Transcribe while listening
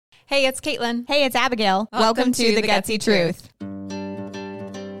Hey, it's Caitlin. Hey, it's Abigail. Welcome to the Gutsy Truth.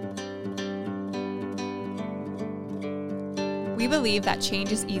 We believe that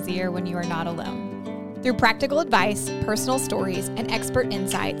change is easier when you are not alone. Through practical advice, personal stories, and expert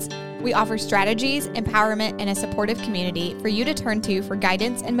insights, we offer strategies, empowerment, and a supportive community for you to turn to for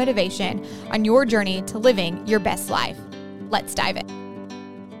guidance and motivation on your journey to living your best life. Let's dive in.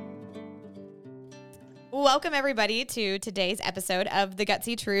 Welcome, everybody, to today's episode of The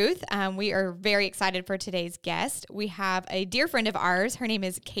Gutsy Truth. We are very excited for today's guest. We have a dear friend of ours. Her name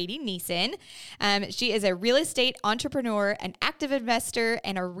is Katie Neason. She is a real estate entrepreneur, an active investor,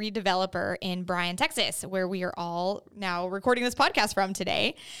 and a redeveloper in Bryan, Texas, where we are all now recording this podcast from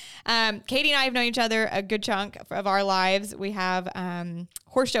today. Katie and I have known each other a good chunk of our lives. We have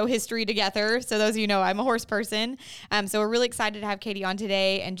horse show history together. So those of you know, I'm a horse person. So we're really excited to have Katie on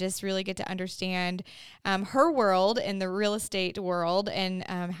today and just really get to understand her world in the real estate world and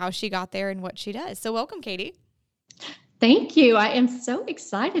how she got there and what she does. So welcome, Katie. Thank you. I am so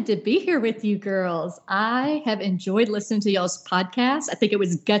excited to be here with you girls. I have enjoyed listening to y'all's podcast. I think it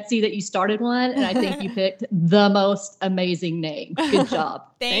was Gutsy that you started one, and I think you picked the most amazing name. Good job.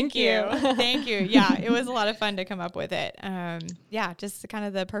 Thank you. Thank you. Yeah, it was a lot of fun to come up with it. Yeah, just kind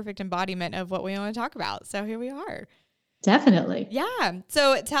of the perfect embodiment of what we want to talk about. So here we are. Definitely. Yeah.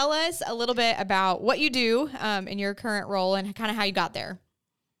 So tell us a little bit about what you do in your current role and kind of how you got there.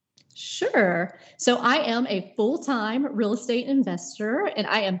 Sure. So I am a full-time real estate investor, and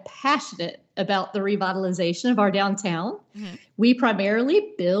I am passionate about the revitalization of our downtown. Mm-hmm. We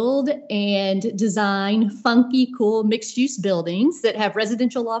primarily build and design funky, cool mixed-use buildings that have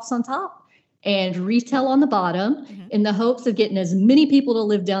residential lofts on top and retail on the bottom in the hopes of getting as many people to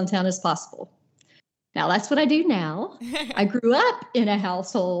live downtown as possible. Now, that's what I do now. I grew up in a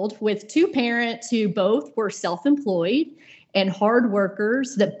household with two parents who both were self-employed and hard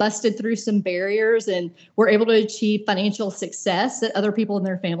workers that busted through some barriers and were able to achieve financial success that other people in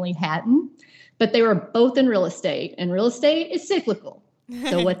their family hadn't. But they were both in real estate, and real estate is cyclical.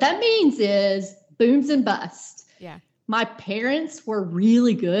 So what that means is booms and busts. Yeah. My parents were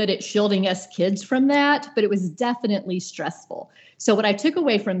really good at shielding us kids from that, but it was definitely stressful. So what I took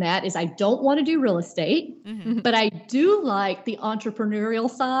away from that is I don't want to do real estate, but I do like the entrepreneurial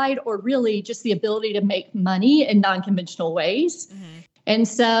side, or really just the ability to make money in non-conventional ways. And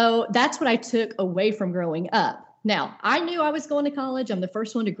so that's what I took away from growing up. Now, I knew I was going to college. I'm the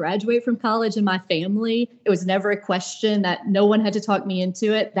first one to graduate from college in my family. It was never a question that no one had to talk me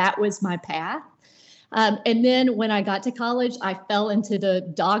into it. That was my path. And then when I got to college, I fell into the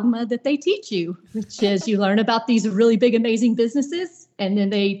dogma that they teach you, which is you learn about these really big, amazing businesses, and then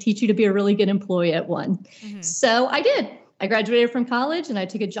they teach you to be a really good employee at one. So I did. I graduated from college, and I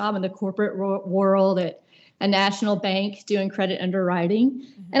took a job in the corporate world at a national bank doing credit underwriting.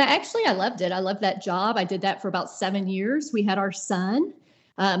 And I loved it. I loved that job. I did that for about 7 years. We had our son.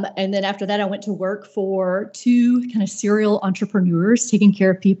 And then after that, I went to work for two kind of serial entrepreneurs taking care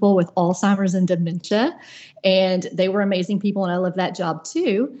of people with Alzheimer's and dementia. And they were amazing people, and I loved that job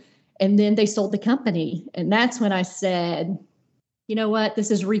too. And then they sold the company. And that's when I said, you know what? This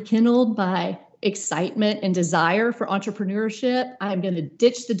is rekindled by excitement and desire for entrepreneurship. I'm going to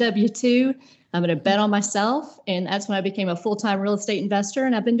ditch the W-2. I'm going to bet on myself. And that's when I became a full-time real estate investor.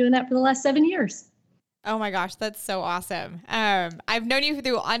 And I've been doing that for the last 7 years. Oh my gosh, that's so awesome. I've known you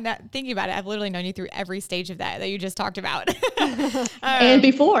through, thinking about it, I've literally known you through every stage of that you just talked about. And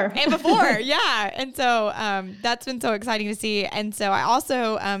before. Yeah. And so that's been so exciting to see. And so I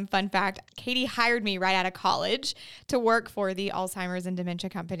also, fun fact, Katie hired me right out of college to work for the Alzheimer's and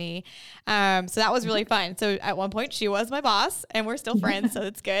dementia company. So that was really fun. So at one point she was my boss, and we're still friends, so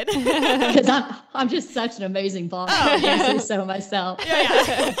it's good. Because I'm just such an amazing boss. Oh, yeah. I say so myself.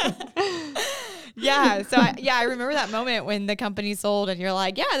 Yeah. Yeah. So I remember that moment when the company sold and you're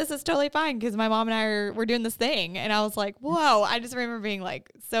like, yeah, this is totally fine because my mom and I we're doing this thing. And I was like, whoa, I just remember being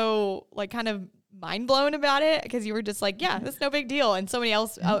like, so like kind of mind blown about it because you were just like, yeah, this is no big deal. And so many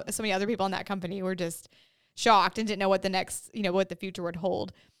other people in that company were just shocked and didn't know what the next, what the future would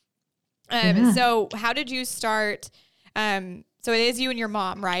hold. So how did you start? So it is you and your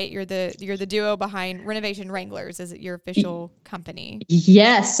mom, right? You're the duo behind Renovation Wranglers. Is it your official company?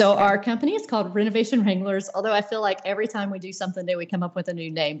 Yes. So our company is called Renovation Wranglers, although I feel like every time we do something new, we come up with a new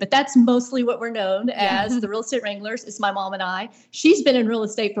name. But that's mostly what we're known as, the Real Estate Wranglers. It's my mom and I. She's been in real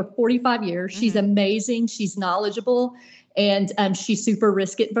estate for 45 years. She's amazing. She's knowledgeable. And she's super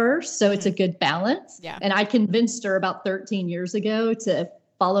risk adverse. So it's a good balance. Yeah. And I convinced her about 13 years ago to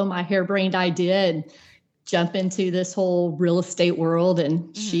follow my harebrained idea and jump into this whole real estate world,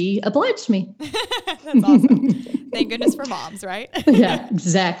 and she obliged me. That's awesome. Thank goodness for moms, right? Yeah,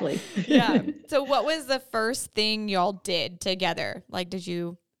 exactly. Yeah. So what was the first thing y'all did together? Like,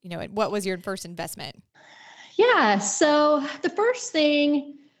 what was your first investment? Yeah. So the first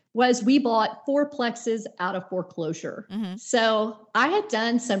thing was we bought fourplexes out of foreclosure. So I had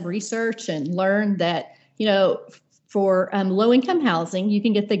done some research and learned that, for low income housing, you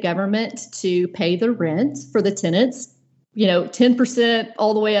can get the government to pay the rent for the tenants, 10%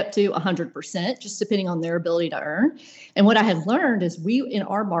 all the way up to 100%, just depending on their ability to earn. And what I had learned is in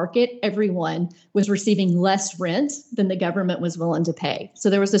our market, everyone was receiving less rent than the government was willing to pay. So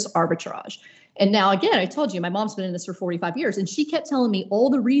there was this arbitrage. And now, again, I told you, my mom's been in this for 45 years, and she kept telling me all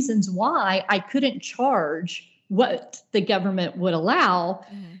the reasons why I couldn't charge what the government would allow.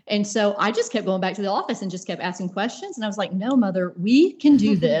 And so I just kept going back to the office and just kept asking questions. And I was like, no, mother, we can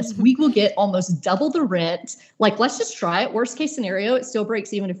do this. We will get almost double the rent. Like, let's just try it. Worst case scenario, it still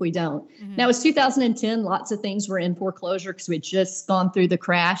breaks even if we don't. Now, it was 2010. Lots of things were in foreclosure because we had just gone through the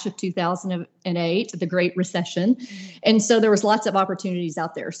crash of 2008, the Great Recession. And so there was lots of opportunities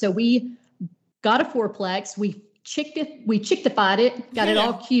out there. So we got a fourplex. We chick-defied it, got it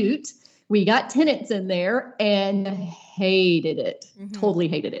all cute. We got tenants in there and hated it. Totally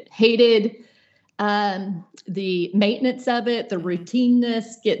hated it. Hated the maintenance of it, the routineness,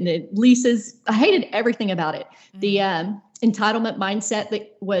 getting the leases. I hated everything about it. The entitlement mindset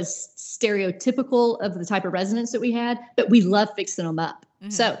that was stereotypical of the type of residents that we had, but we love fixing them up.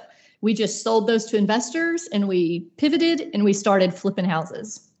 So we just sold those to investors, and we pivoted and we started flipping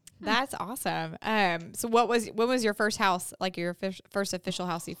houses. That's awesome. So when was your first house, like your first official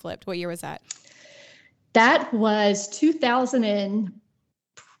house you flipped? What year was that? That was 2000.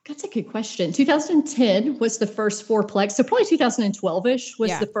 That's a good question. 2010 was the first fourplex. So probably 2012-ish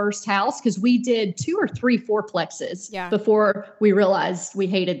was the first house, because we did 2 or 3 fourplexes before we realized we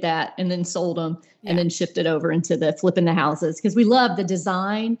hated that, and then sold them and then shifted over into the flipping the houses because we love the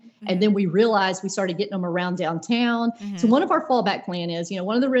design. And then we realized we started getting them around downtown. So one of our fallback plan is,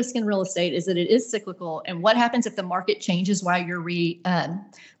 one of the risks in real estate is that it is cyclical. And what happens if the market changes while you're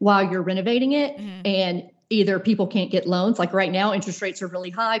renovating it? And either people can't get loans, like right now, interest rates are really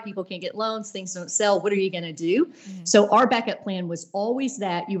high, people can't get loans, things don't sell. What are you going to do? So our backup plan was always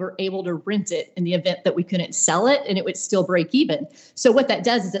that you were able to rent it in the event that we couldn't sell it, and it would still break even. So what that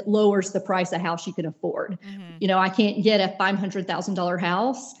does is it lowers the price of house you can afford. I can't get a $500,000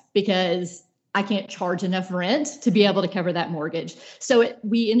 house because I can't charge enough rent to be able to cover that mortgage. So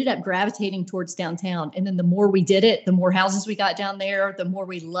we ended up gravitating towards downtown. And then the more we did it, the more houses we got down there, the more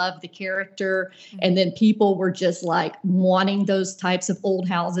we loved the character. And then people were just like wanting those types of old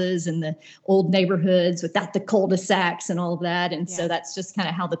houses and the old neighborhoods without the cul-de-sacs and all of that. And so that's just kind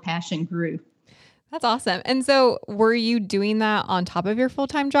of how the passion grew. That's awesome. And so were you doing that on top of your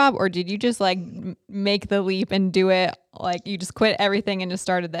full-time job, or did you just like make the leap and do it? Like you just quit everything and just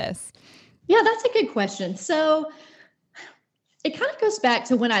started this? Yeah, that's a good question. So it kind of goes back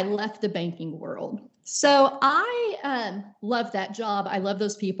to when I left the banking world. So I love that job. I love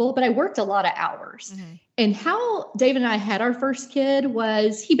those people, but I worked a lot of hours. And how David and I had our first kid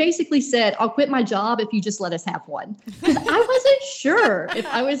was he basically said, I'll quit my job if you just let us have one. Because I wasn't sure if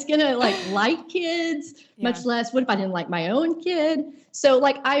I was going to like kids, much less what if I didn't like my own kid. So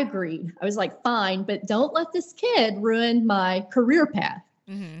I agreed. I was like, fine, but don't let this kid ruin my career path.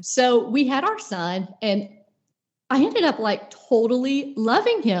 So we had our son, and I ended up totally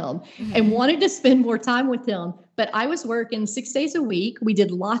loving him and wanted to spend more time with him. But I was working 6 days a week. We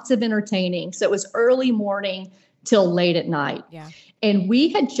did lots of entertaining. So it was early morning till late at night. And we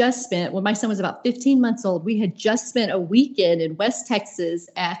had just spent, when my son was about 15 months old, we had just spent a weekend in West Texas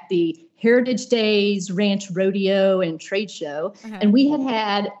at the Heritage Days, Ranch Rodeo, and Trade Show. And we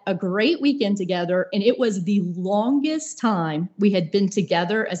had a great weekend together. And it was the longest time we had been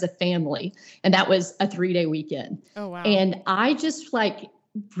together as a family. And that was a 3-day weekend. Oh, wow. And I just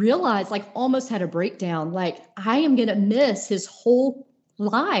realized, almost had a breakdown. I am going to miss his whole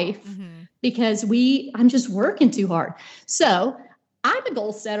life because I'm just working too hard. So I'm a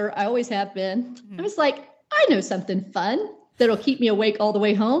goal setter. I always have been. I was like, I know something fun that'll keep me awake all the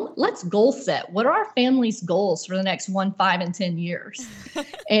way home. Let's goal set. What are our family's goals for the next 1, 5, and 10 years?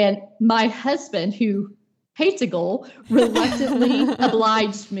 And my husband, who hates a goal, reluctantly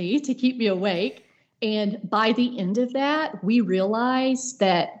obliged me to keep me awake. And by the end of that, we realized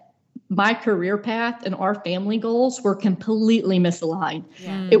that my career path and our family goals were completely misaligned.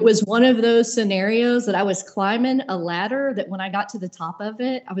 Yeah. It was one of those scenarios that I was climbing a ladder that when I got to the top of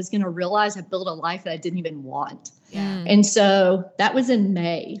it, I was going to realize I built a life that I didn't even want. Yeah. And so that was in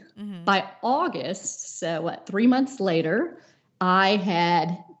May. Mm-hmm. By August, so 3 months later, I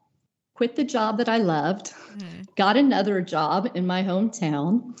had quit the job that I loved, got another job in my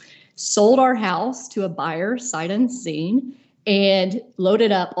hometown, sold our house to a buyer sight unseen, and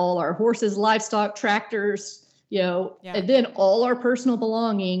loaded up all our horses, livestock, tractors, and then all our personal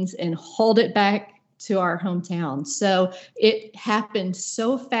belongings and hauled it back to our hometown. So it happened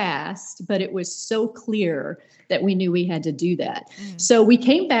so fast, but it was so clear that we knew we had to do that. So we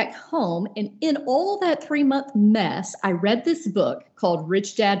came back home, and in all that 3-month mess, I read this book called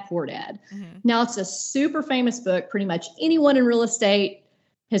Rich Dad, Poor Dad. Now, it's a super famous book. Pretty much anyone in real estate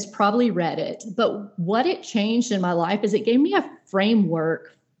has probably read it. But what it changed in my life is it gave me a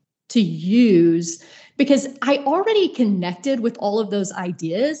framework to use, because I already connected with all of those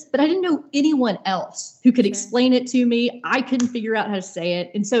ideas, but I didn't know anyone else who could explain it to me. I couldn't figure out how to say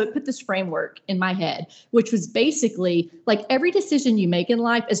it. And so it put this framework in my head, which was basically like every decision you make in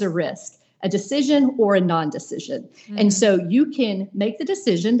life is a risk, a decision or a non-decision. And so you can make the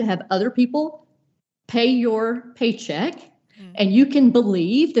decision to have other people pay your paycheck, and you can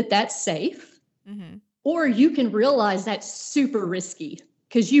believe that that's safe, or you can realize that's super risky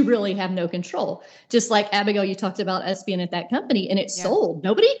because you really have no control. Just like Abigail, you talked about us being at that company and it sold.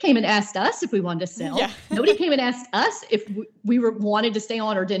 Nobody came and asked us if we wanted to sell. Nobody came and asked us if we wanted to stay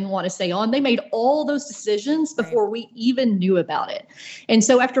on or didn't want to stay on. They made all those decisions before we even knew about it. And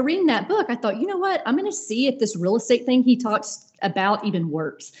so after reading that book, I thought, you know what? I'm going to see if this real estate thing he talks about even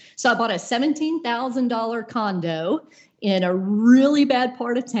works. So I bought a $17,000 condo in a really bad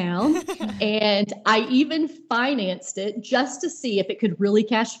part of town. And I even financed it just to see if it could really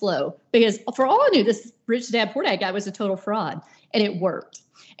cash flow. Because for all I knew, this Rich Dad, Poor Dad guy was a total fraud, and it worked.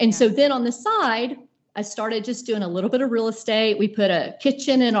 And so then on the side, I started just doing a little bit of real estate. We put a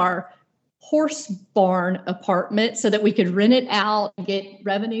kitchen in our horse barn apartment so that we could rent it out and get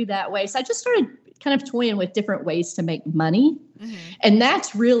revenue that way. So I just started kind of toying with different ways to make money. And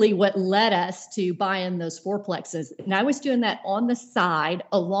that's really what led us to buying those fourplexes. And I was doing that on the side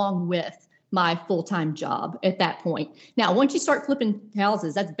along with my full-time job at that point. Now, once you start flipping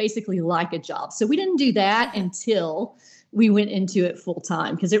houses, that's basically like a job. So we didn't do that until we went into it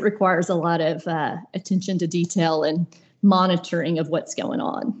full-time, because it requires a lot of attention to detail and monitoring of what's going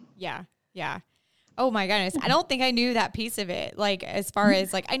on. Yeah. Oh my goodness. I don't think I knew that piece of it. Like, as far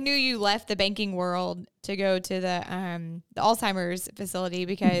as like, I knew you left the banking world to go to the Alzheimer's facility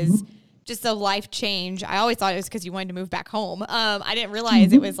because just the life change. I always thought it was because you wanted to move back home. I didn't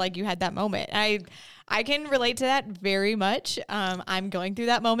realize it was like you had that moment. I can relate to that very much. I'm going through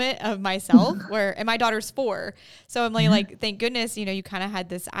that moment of myself and my daughter's 4. So I'm like, thank goodness, you kind of had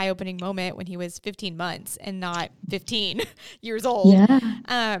this eye-opening moment when he was 15 months and not 15 years old.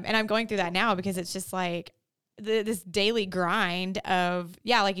 And I'm going through that now because it's just like this daily grind of,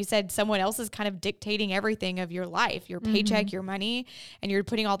 like you said, someone else is kind of dictating everything of your life, your paycheck, your money, and you're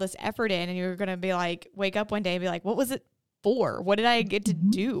putting all this effort in, and you're going to be like, wake up one day and be like, what was it for? What did I get to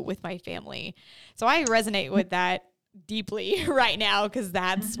do with my family? So I resonate with that deeply right now, because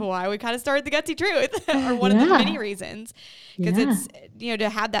that's why we kind of started the Gutsy Truth, or one of the many reasons, because it's, to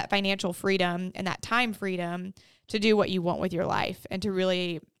have that financial freedom and that time freedom to do what you want with your life and to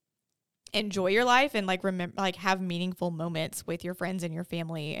really enjoy your life and like remember, like have meaningful moments with your friends and your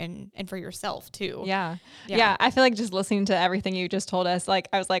family and for yourself too. Yeah. I feel like just listening to everything you just told us, like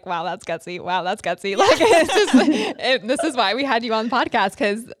I was like, wow, that's gutsy. Like it's just, this is why we had you on the podcast.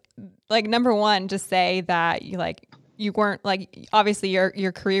 Cause like, number one, just say that you weren't like, obviously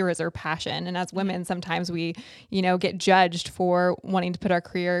your career is our passion. And as women, sometimes we, get judged for wanting to put our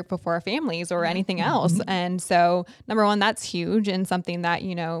career before our families or anything else. And so number one, that's huge and something that,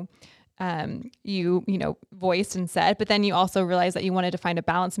 you voiced and said, but then you also realized that you wanted to find a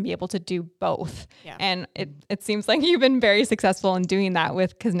balance and be able to do both. Yeah. And it seems like you've been very successful in doing that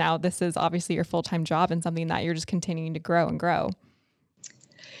because now this is obviously your full-time job and something that you're just continuing to grow and grow.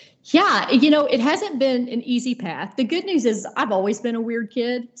 Yeah. It hasn't been an easy path. The good news is I've always been a weird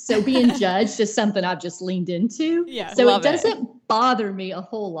kid. So being judged is something I've just leaned into. Yeah, so it doesn't bother me a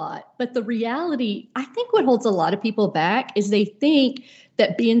whole lot. But the reality, I think what holds a lot of people back is they think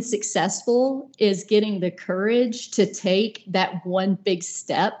that being successful is getting the courage to take that one big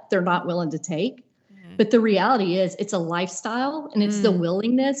step they're not willing to take. But the reality is it's a lifestyle, and it's the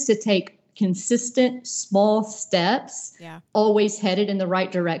willingness to take consistent small steps, always headed in the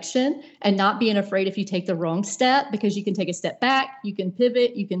right direction, and not being afraid if you take the wrong step, because you can take a step back, you can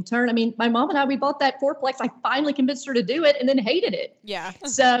pivot, you can turn. I mean, my mom and I, we bought that fourplex. I finally convinced her to do it and then hated it. Yeah.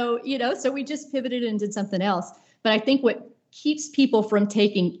 So, so we just pivoted and did something else. But I think what keeps people from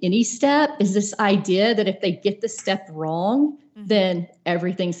taking any step is this idea that if they get the step wrong, then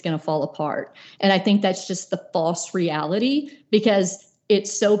everything's going to fall apart. And I think that's just the false reality, because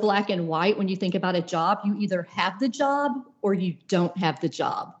it's so black and white. When you think about a job, you either have the job or you don't have the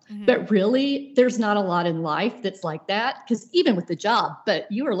job. But really, there's not a lot in life that's like that, because even with the job,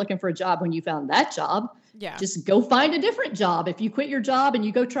 but you were looking for a job when you found that job. Yeah. Just go find a different job. If you quit your job and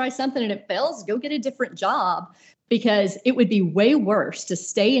you go try something and it fails, go get a different job, because it would be way worse to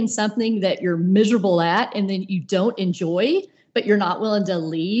stay in something that you're miserable at and then you don't enjoy, but you're not willing to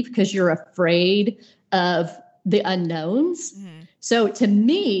leave because you're afraid of the unknowns. So to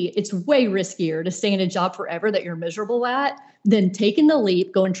me, it's way riskier to stay in a job forever that you're miserable at than taking the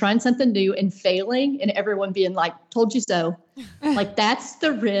leap, going, trying something new and failing, and everyone being like, told you so. Like, that's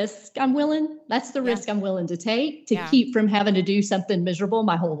the risk I'm willing to take to keep from having to do something miserable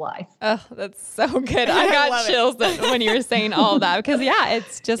my whole life. Oh, that's so good. I got chills when you were saying all of that, because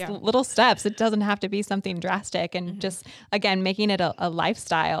it's just little steps. It doesn't have to be something drastic, and just, again, making it a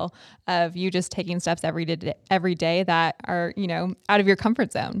lifestyle of you just taking steps every day that are, out of your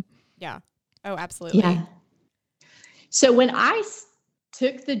comfort zone. Yeah. Oh, absolutely. Yeah. So when I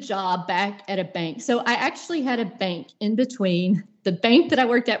took the job back at a bank, so I actually had a bank in between the bank that I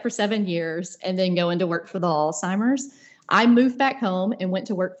worked at for 7 years and then going to work for the Alzheimer's. I moved back home and went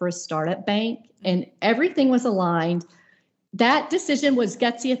to work for a startup bank, and everything was aligned. That decision was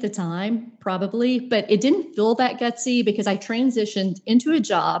gutsy at the time, probably, but it didn't feel that gutsy because I transitioned into a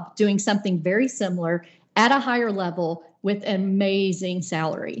job doing something very similar at a higher level with an amazing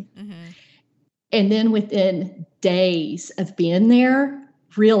salary. And then within days of being there,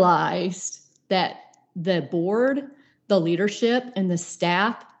 realized that the board, the leadership, and the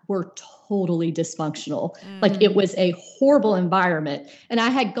staff were totally dysfunctional. Like, it was a horrible environment. And I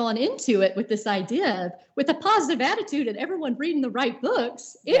had gone into it with this idea of, with a positive attitude and everyone reading the right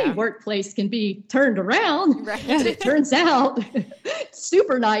books, any workplace can be turned around. But it turns out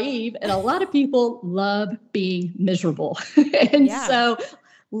super naive. And a lot of people love being miserable. And so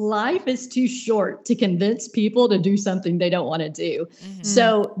life is too short to convince people to do something they don't want to do.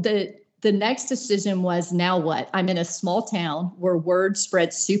 So the next decision was, now what? I'm in a small town where word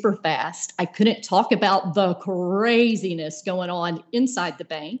spread super fast. I couldn't talk about the craziness going on inside the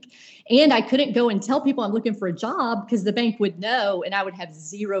bank. And I couldn't go and tell people I'm looking for a job, because the bank would know and I would have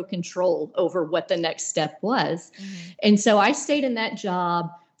zero control over what the next step was. And so I stayed in that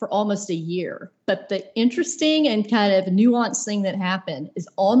job for almost a year. But the interesting and kind of nuanced thing that happened is,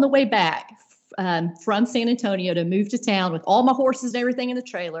 on the way back from San Antonio to move to town with all my horses and everything in the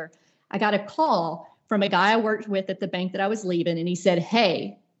trailer, I got a call from a guy I worked with at the bank that I was leaving. And he said,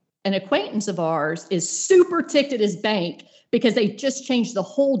 hey, an acquaintance of ours is super ticked at his bank because they just changed the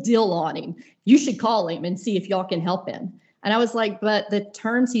whole deal on him. You should call him and see if y'all can help him. And I was like, but the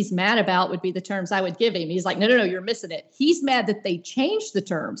terms he's mad about would be the terms I would give him. He's like, no, you're missing it. He's mad that they changed the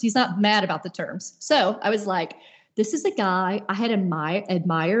terms. He's not mad about the terms. So I was like, this is a guy I had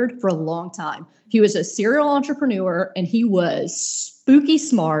admired for a long time. He was a serial entrepreneur, and he was spooky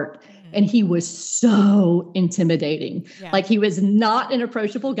smart, and he was so intimidating. Like, he was not an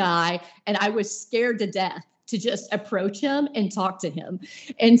approachable guy, and I was scared to death to just approach him and talk to him.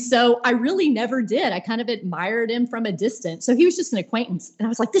 And so I really never did. I kind of admired him from a distance. So he was just an acquaintance. And I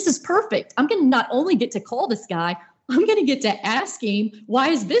was like, this is perfect. I'm going to not only get to call this guy, I'm going to get to ask him why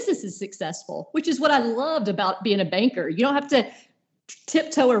his business is successful, which is what I loved about being a banker. You don't have to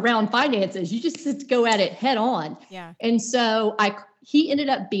tiptoe around finances. You just go at it head on. And so he ended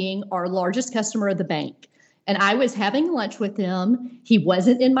up being our largest customer of the bank. And I was having lunch with him. He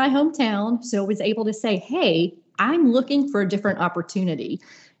wasn't in my hometown, so I was able to say, hey, I'm looking for a different opportunity.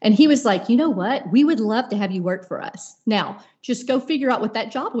 And he was like, you know what? We would love to have you work for us. Now, just go figure out what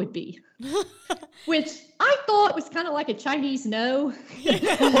that job would be, which I thought was kind of like a Chinese no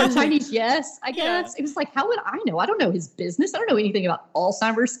or Chinese yes, I guess. It was like, how would I know? I don't know his business. I don't know anything about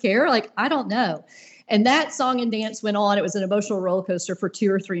Alzheimer's care. Like, I don't know. And that song and dance went on. It was an emotional roller coaster for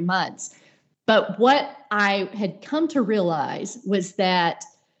 2 or 3 months. But what I had come to realize was that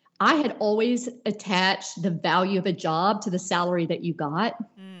I had always attached the value of a job to the salary that you got.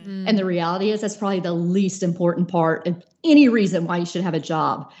 And the reality is, that's probably the least important part of any reason why you should have a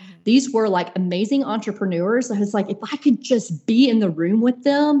job. These were like amazing entrepreneurs. I was like, if I could just be in the room with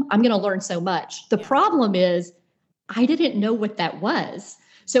them, I'm going to learn so much. The problem is, I didn't know what that was.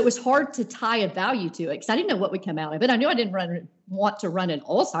 So it was hard to tie a value to it because I didn't know what would come out of it. I knew I didn't want to run an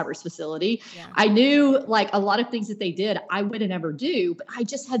Alzheimer's facility. Yeah. I knew like a lot of things that they did, I wouldn't ever do, but I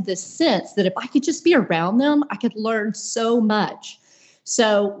just had this sense that if I could just be around them, I could learn so much.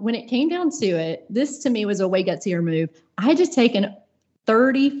 So when it came down to it, this to me was a way gutsier move. I had just taken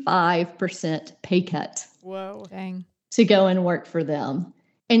 35% pay cut. Whoa. Dang. To go and work for them.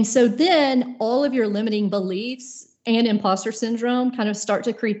 And so then all of your limiting beliefs and imposter syndrome kind of start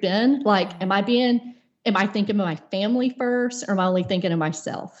to creep in. Like, am I thinking of my family first, or am I only thinking of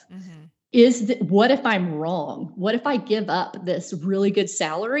myself? Mm-hmm. What if I'm wrong? What if I give up this really good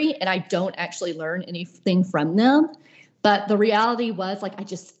salary and I don't actually learn anything from them? But the reality was, like, I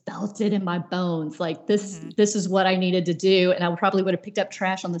just felt it in my bones. Like, this is what I needed to do. And I probably would have picked up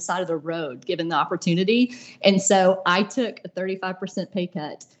trash on the side of the road, given the opportunity. And so I took a 35% pay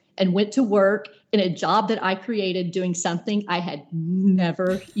cut and went to work in a job that I created doing something I had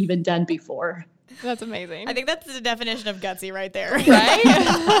never even done before. That's amazing. I think that's the definition of gutsy right there. Right?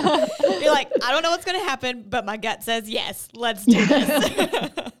 You're like, I don't know what's going to happen, but my gut says, yes, let's do this.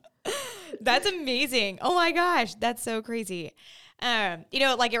 That's amazing. Oh my gosh. That's so crazy.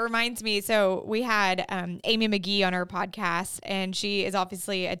 Like it reminds me, so we had Amy McGee on our podcast, and she is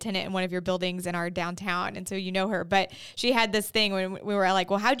obviously a tenant in one of your buildings in our downtown. And so you know her, but she had this thing when we were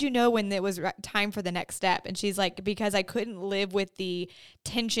like, well, how'd you know when it was time for the next step? And she's like, because I couldn't live with the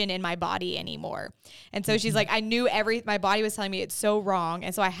tension in my body anymore. And so she's like, I knew my body was telling me it's so wrong.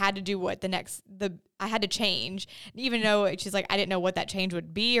 And so I had to do I had to change, even though she's like, I didn't know what that change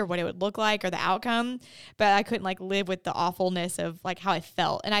would be or what it would look like or the outcome, but I couldn't like live with the awfulness of like how I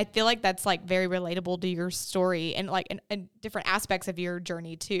felt. And I feel like that's like very relatable to your story and like in different aspects of your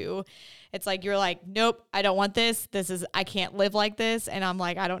journey too. It's like, you're like, nope, I don't want this. I can't live like this. And I'm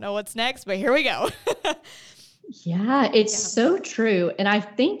like, I don't know what's next, but here we go. Yeah, it's so true. And I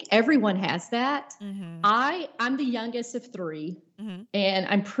think everyone has that. Mm-hmm. I'm the youngest of three. Mm-hmm. And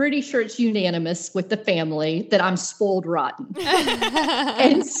I'm pretty sure it's unanimous with the family that I'm spoiled rotten.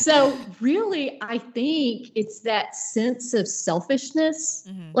 And so really, I think it's that sense of selfishness.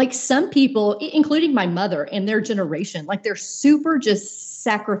 Mm-hmm. Like some people, including my mother and their generation, like they're super just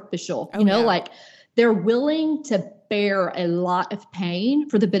sacrificial, like they're willing to bear a lot of pain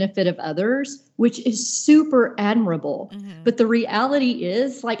for the benefit of others, which is super admirable. Mm-hmm. But the reality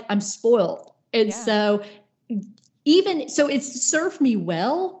is, like, I'm spoiled. And so it's served me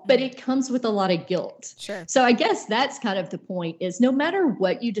well, but it comes with a lot of guilt. Sure. So I guess that's kind of the point is no matter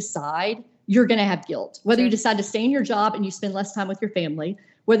what you decide, you're going to have guilt. Whether you decide to stay in your job and you spend less time with your family,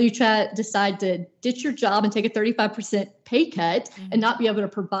 whether you decide to ditch your job and take a 35% pay cut and not be able to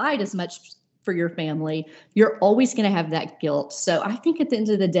provide as much for your family, you're always going to have that guilt. So I think at the end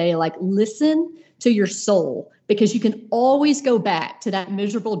of the day, like, listen to your soul, because you can always go back to that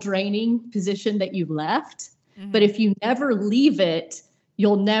miserable, draining position that you left. Mm-hmm. But if you never leave it,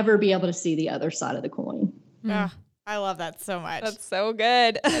 you'll never be able to see the other side of the coin. Oh, I love that so much. That's so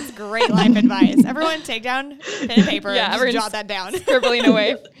good. That's great life advice. Everyone take down pen and paper and just jot that down. Scribbling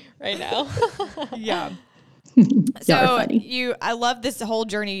away right now. Yeah. So I love this whole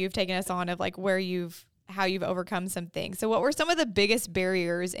journey you've taken us on of like how you've overcome some things. So what were some of the biggest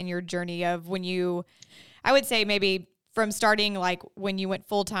barriers in your journey of I would say maybe from starting, like when you went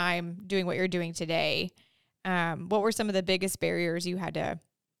full time doing what you're doing today, what were some of the biggest barriers you had to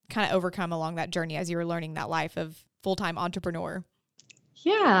kind of overcome along that journey as you were learning that life of full-time entrepreneur?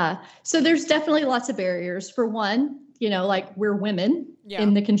 Yeah. So there's definitely lots of barriers. For one, like we're women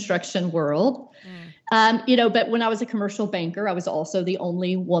in the construction world. But when I was a commercial banker, I was also the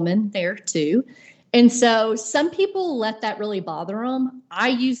only woman there too. And so some people let that really bother them. I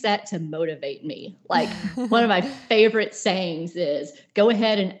use that to motivate me. Like one of my favorite sayings is, go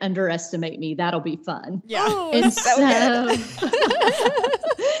ahead and underestimate me. That'll be fun. Yeah. And so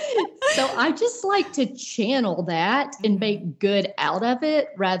I just like to channel that and make good out of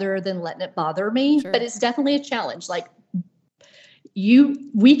it rather than letting it bother me. Sure. But it's definitely a challenge. Like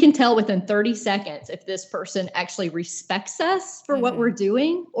we can tell within 30 seconds if this person actually respects us for what we're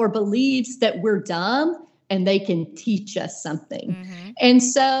doing or believes that we're dumb and they can teach us something. Mm-hmm. And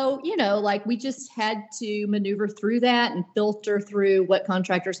so, like we just had to maneuver through that and filter through what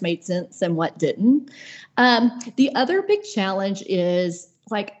contractors made sense and what didn't. The other big challenge is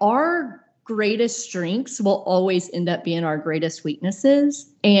like our greatest strengths will always end up being our greatest weaknesses,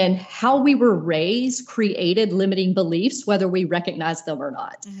 and how we were raised created limiting beliefs, whether we recognize them or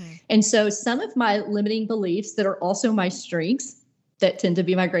not. Mm-hmm. And so some of my limiting beliefs that are also my strengths that tend to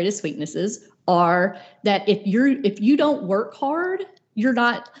be my greatest weaknesses are that if you don't work hard, you're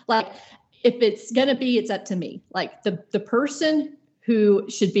not like, if it's going to be, it's up to me. Like the person who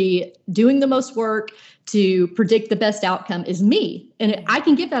should be doing the most work to predict the best outcome is me. And I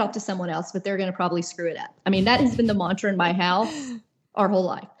can give that off to someone else, but they're going to probably screw it up. I mean, that has been the mantra in my house our whole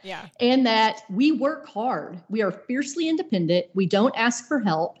life. Yeah. And that we work hard. We are fiercely independent. We don't ask for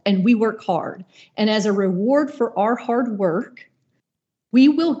help, and we work hard. And as a reward for our hard work, we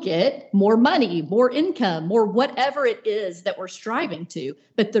will get more money, more income, more whatever it is that we're striving to.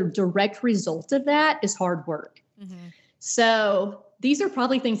 But the direct result of that is hard work. Mm-hmm. So these are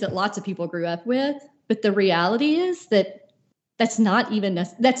probably things that lots of people grew up with. But the reality is that that's not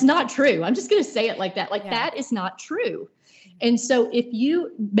true. I'm just going to say it like that. That is not true. And so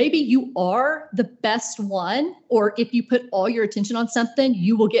maybe you are the best one, or if you put all your attention on something,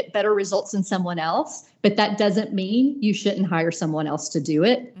 you will get better results than someone else. But that doesn't mean you shouldn't hire someone else to do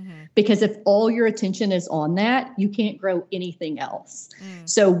it. Mm-hmm. Because if all your attention is on that, you can't grow anything else.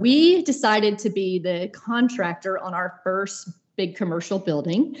 So we decided to be the contractor on our first big commercial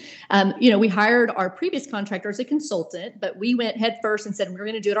building. We hired our previous contractor as a consultant, but we went head first and said, we're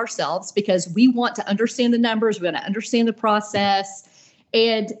going to do it ourselves because we want to understand the numbers. We want to understand the process.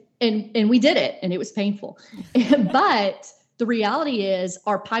 And we did it, and it was painful. But the reality is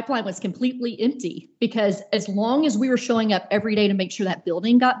our pipeline was completely empty because as long as we were showing up every day to make sure that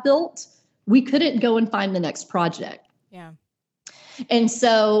building got built, we couldn't go and find the next project. Yeah. And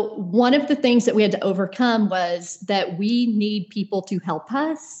so one of the things that we had to overcome was that we need people to help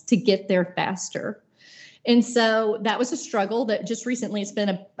us to get there faster. And so that was a struggle that just recently, it's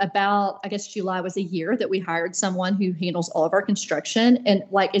been about, I guess July was a year that we hired someone who handles all of our construction. And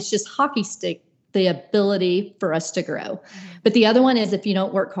it's just hockey stick, the ability for us to grow. Mm-hmm. But the other one is if you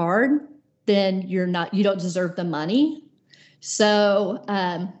don't work hard, then you don't deserve the money. So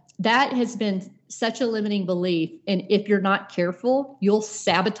that has been such a limiting belief. And if you're not careful, you'll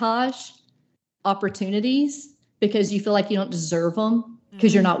sabotage opportunities because you feel like you don't deserve them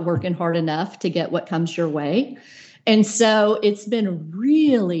because you're not working hard enough to get what comes your way. And so it's been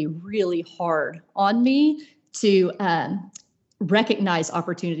really, really hard on me to recognize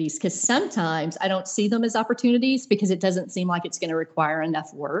opportunities because sometimes I don't see them as opportunities because it doesn't seem like it's going to require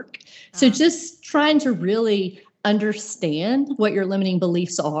enough work. So just trying to really understand what your limiting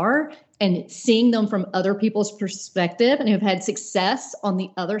beliefs are and seeing them from other people's perspective and who've had success on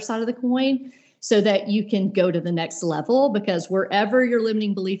the other side of the coin so that you can go to the next level, because wherever your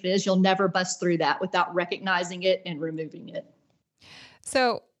limiting belief is, you'll never bust through that without recognizing it and removing it.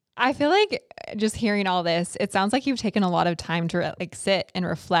 So I feel like just hearing all this, it sounds like you've taken a lot of time to sit and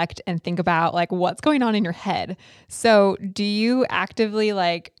reflect and think about what's going on in your head. So do you actively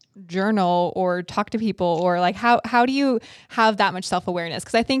journal or talk to people, or how do you have that much self-awareness?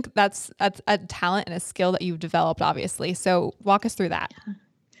 Because I think that's a talent and a skill that you've developed, obviously. So walk us through that.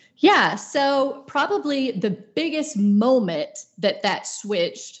 Yeah. So probably the biggest moment that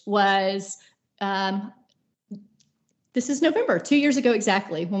switched was, this is November, 2 years ago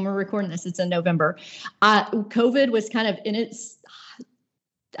exactly, when we're recording this. It's in November. COVID was kind of in its,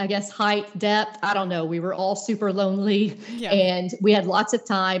 I guess, height, depth. I don't know. We were all super lonely and we had lots of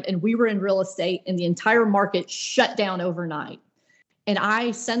time, and we were in real estate and the entire market shut down overnight. And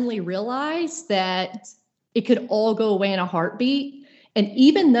I suddenly realized that it could all go away in a heartbeat. And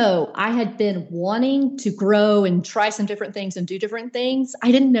even though I had been wanting to grow and try some different things and do different things,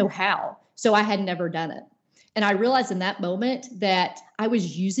 I didn't know how. So I had never done it. And I realized in that moment that I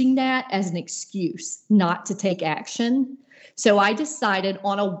was using that as an excuse not to take action. So I decided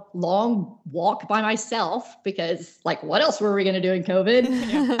on a long walk by myself, because what else were we going to do in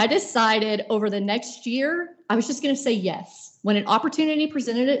COVID? I decided over the next year, I was just going to say yes. When an opportunity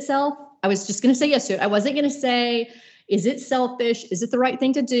presented itself, I was just going to say yes to it. I wasn't going to say, is it selfish? Is it the right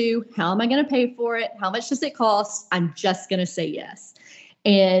thing to do? How am I going to pay for it? How much does it cost? I'm just going to say yes.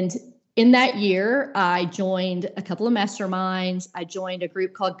 And in that year, I joined a couple of masterminds. I joined a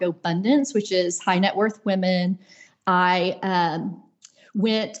group called GoBundance, which is high net worth women. I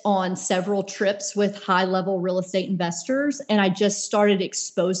went on several trips with high level real estate investors, and I just started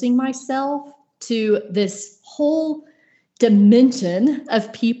exposing myself to this whole dimension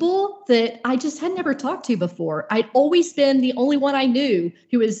of people that I just had never talked to before. I'd always been the only one I knew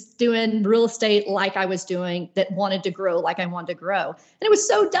who was doing real estate like I was doing, that wanted to grow like I wanted to grow. And it was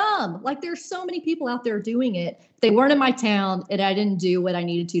so dumb. There's so many people out there doing it. They weren't in my town, and I didn't do what I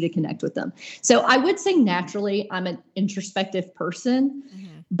needed to connect with them. So I would say naturally I'm an introspective person. Mm-hmm.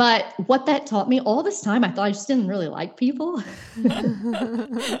 But what that taught me all this time, I thought I just didn't really like people.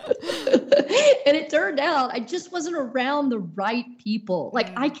 And it turned out I just wasn't around the right people.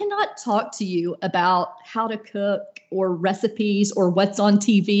 Like, I cannot talk to you about how to cook or recipes or what's on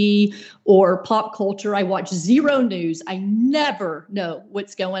TV or pop culture. I watch zero news. I never know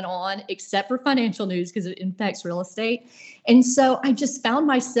what's going on except for financial news because it impacts real estate. And so I just found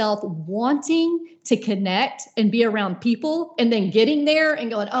myself wanting to connect and be around people and then getting there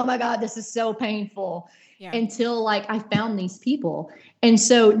and going, oh my God, this is so painful. Until like I found these people. And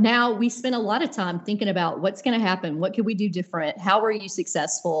so now we spend a lot of time thinking about what's going to happen. What could we do different? How were you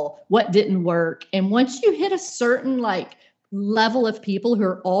successful? What didn't work? And once you hit a certain like level of people who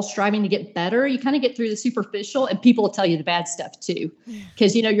are all striving to get better, you kind of get through the superficial and people will tell you the bad stuff too.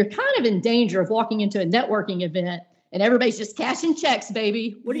 Because, you know, you're kind of in danger of walking into a networking event and everybody's just cashing checks,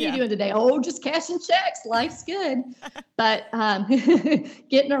 baby. What are you doing today? Oh, just cashing checks. Life's good. But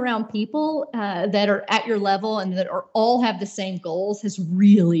getting around people that are at your level and that are all have the same goals has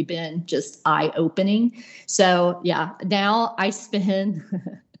really been just eye-opening. So yeah, now I spend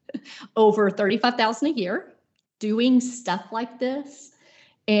over $35,000 a year doing stuff like this.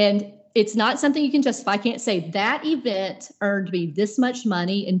 And it's not something you can justify. I can't say that event earned me this much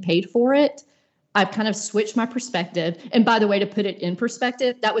money and paid for it. I've kind of switched my perspective. And by the way, to put it in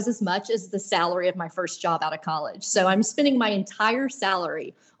perspective, that was as much as the salary of my first job out of college. So I'm spending my entire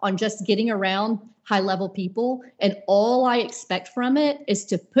salary on just getting around high-level people. And all I expect from it is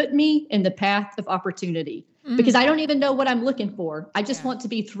to put me in the path of opportunity because I don't even know what I'm looking for. I just want to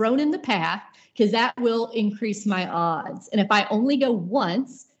be thrown in the path because that will increase my odds. And if I only go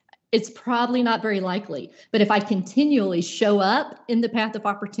once, it's probably not very likely. But if I continually show up in the path of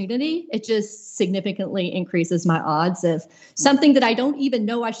opportunity, it just significantly increases my odds of something that I don't even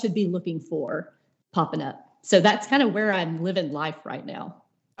know I should be looking for popping up. So that's kind of where I'm living life right now.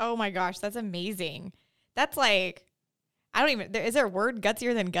 Oh my gosh, that's amazing. That's like, is there a word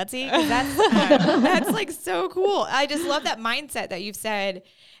gutsier than gutsy? 'Cause that's like so cool. I just love that mindset that you've said.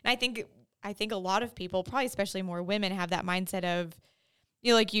 And I think a lot of people, probably especially more women, have that mindset of,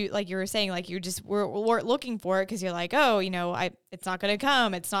 you know, like you were saying, like we're looking for it because you're like, oh, you know, it's not going to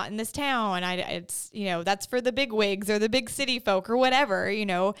come. It's not in this town. It's, you know, that's for the big wigs or the big city folk or whatever, you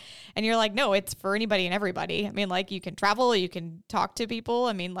know, and you're like, no, it's for anybody and everybody. I mean, like you can travel, you can talk to people.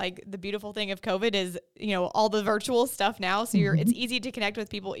 I mean, like the beautiful thing of COVID is, you know, all the virtual stuff now. So it's easy to connect with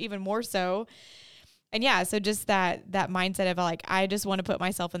people even more so. And yeah, so just that mindset of like, I just want to put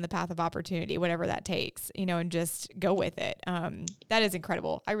myself in the path of opportunity, whatever that takes, you know, and just go with it. That is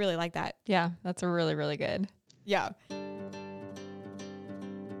incredible. I really like that. Yeah, that's really, really good. Yeah.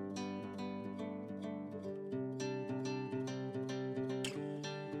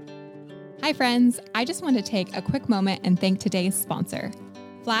 Hi, friends. I just want to take a quick moment and thank today's sponsor,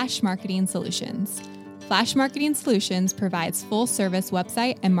 Flash Marketing Solutions. Flash Marketing Solutions provides full-service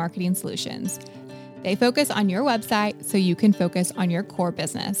website and marketing solutions. They focus on your website so you can focus on your core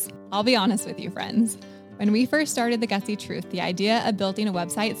business. I'll be honest with you, friends. When we first started The Gutsy Truth, the idea of building a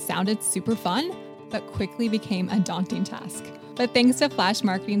website sounded super fun, but quickly became a daunting task. But thanks to Flash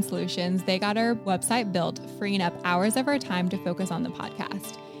Marketing Solutions, they got our website built, freeing up hours of our time to focus on the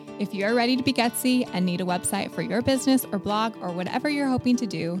podcast. If you are ready to be gutsy and need a website for your business or blog or whatever you're hoping to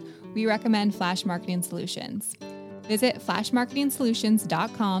do, we recommend Flash Marketing Solutions. Visit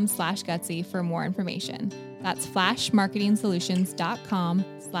flashmarketingsolutions.com/gutsy for more information. That's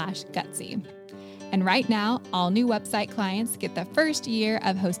flashmarketingsolutions.com/gutsy. And right now, all new website clients get the first year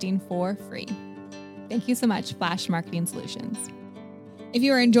of hosting for free. Thank you so much, Flash Marketing Solutions. If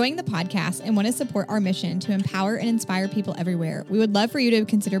you are enjoying the podcast and want to support our mission to empower and inspire people everywhere, we would love for you to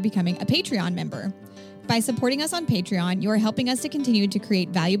consider becoming a Patreon member. By supporting us on Patreon, you are helping us to continue to create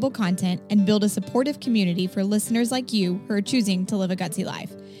valuable content and build a supportive community for listeners like you who are choosing to live a gutsy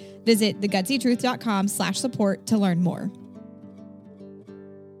life. Visit thegutsytruth.com/support to learn more.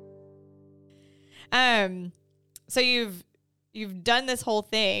 So you've done this whole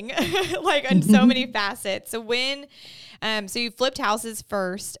thing like on so many facets. So so you flipped houses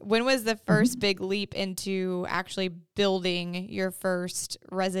first. When was the first big leap into actually building your first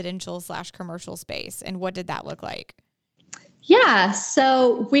residential/commercial space? And what did that look like? Yeah,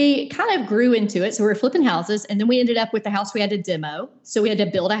 so we kind of grew into it. So we were flipping houses and then we ended up with the house we had to demo. So we had to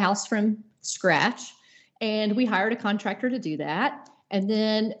build a house from scratch and we hired a contractor to do that. And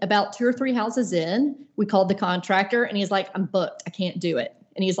then about 2 or 3 houses in, we called the contractor and he's like, I'm booked. I can't do it.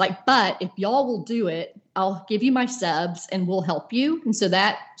 And he's like, but if y'all will do it, I'll give you my subs and we'll help you. And so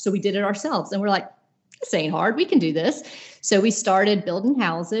we did it ourselves. And we're like, this ain't hard. We can do this. So we started building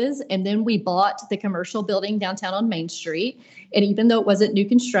houses, and then we bought the commercial building downtown on Main Street. And even though it wasn't new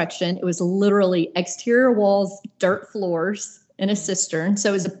construction, it was literally exterior walls, dirt floors, and a cistern. So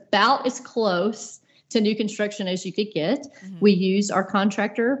it was about as close to new construction as you could get. We used our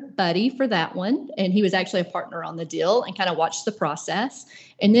contractor buddy for that one, and he was actually a partner on the deal and kind of watched the process.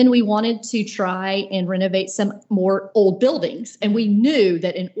 And then we wanted to try and renovate some more old buildings. And we knew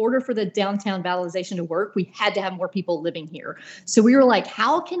that in order for the downtown valorization to work, we had to have more people living here. So we were like,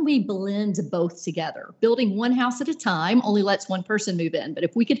 how can we blend both together? Building one house at a time only lets one person move in. But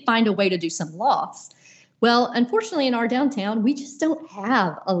if we could find a way to do some lofts, well, unfortunately in our downtown, we just don't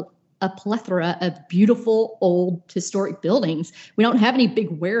have a plethora of beautiful old historic buildings. We don't have any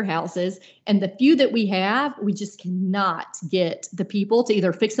big warehouses. And the few that we have, we just cannot get the people to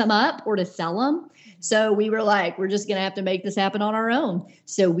either fix them up or to sell them. So we were like, we're just going to have to make this happen on our own.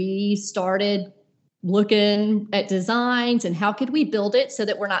 So we started looking at designs and how could we build it so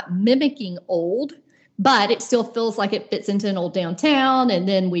that we're not mimicking old, but it still feels like it fits into an old downtown. And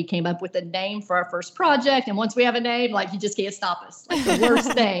then we came up with a name for our first project. And once we have a name, like you just can't stop us. Like the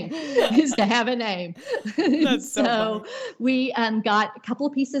worst thing is to have a name. That's so we got a couple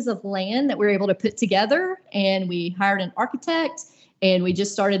of pieces of land that we were able to put together, and we hired an architect, and we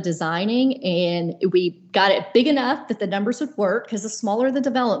just started designing, and we got it big enough that the numbers would work, because the smaller the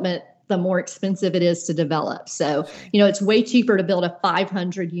development, the more expensive it is to develop. So, it's way cheaper to build a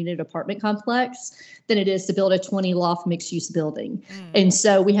 500 unit apartment complex than it is to build a 20 loft mixed use building. And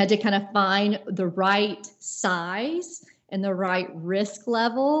so we had to kind of find the right size and the right risk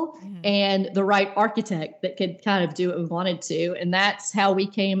level and the right architect that could kind of do what we wanted to. And that's how we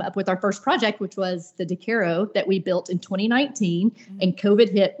came up with our first project, which was the DeCaro that we built in 2019, and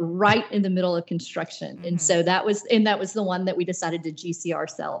COVID hit right in the middle of construction. And so that was the one that we decided to GC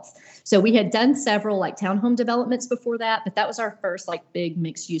ourselves. So we had done several like townhome developments before that, but that was our first like big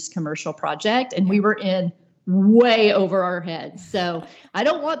mixed use commercial project. And we were in way over our heads. So I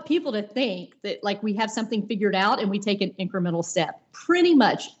don't want people to think that like we have something figured out and we take an incremental step. Pretty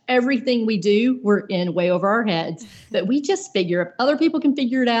much everything we do, we're in way over our heads, but we just figure if other people can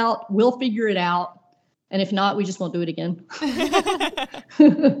figure it out, we'll figure it out. And if not, we just won't do it again.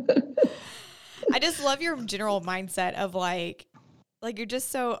 I just love your general mindset of like you're just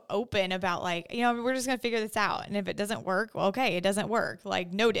so open about like, we're just going to figure this out. And if it doesn't work, well, okay, it doesn't work.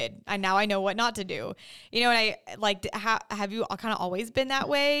 Like noted. And now I know what not to do. And I like, have you kind of always been that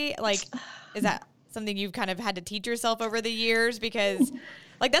way? Like, is that something you've kind of had to teach yourself over the years? Because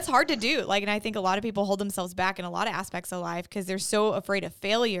like, that's hard to do. Like, and I think a lot of people hold themselves back in a lot of aspects of life because they're so afraid of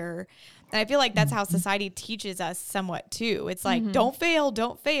failure. And I feel like that's how society teaches us somewhat too. It's like, don't fail.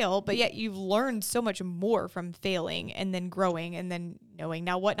 But yet you've learned so much more from failing and then growing and then knowing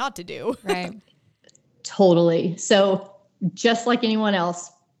now what not to do. Right. Totally. So just like anyone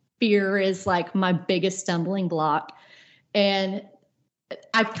else, fear is like my biggest stumbling block. And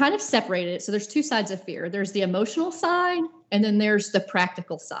I've kind of separated it. So there's two sides of fear. There's the emotional side, and then there's the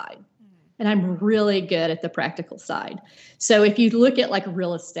practical side. And I'm really good at the practical side. So if you look at like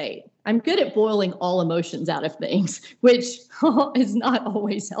real estate, I'm good at boiling all emotions out of things, which is not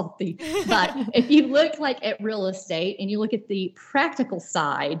always healthy. But if you look like at real estate and you look at the practical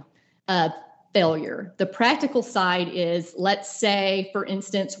side of failure, the practical side is, let's say, for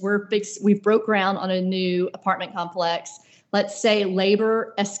instance, we've broke ground on a new apartment complex. Let's say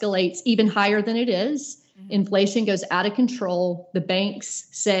labor escalates even higher than it is. Inflation goes out of control. The banks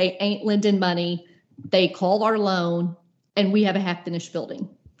say, ain't lending money. They call our loan, and we have a half-finished building.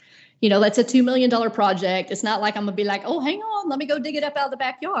 That's a $2 million project. It's not like I'm going to be like, oh, hang on, let me go dig it up out of the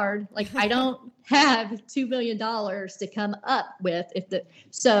backyard. Like, I don't have $2 million to come up with.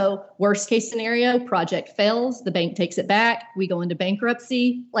 So worst case scenario, project fails, the bank takes it back, we go into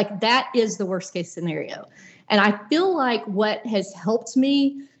bankruptcy. Like, that is the worst case scenario. And I feel like what has helped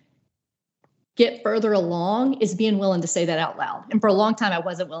me get further along is being willing to say that out loud. And for a long time, I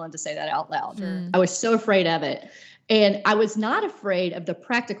wasn't willing to say that out loud. Sure. I was so afraid of it. And I was not afraid of the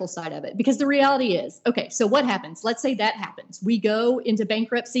practical side of it, because the reality is, okay, so what happens? Let's say that happens. We go into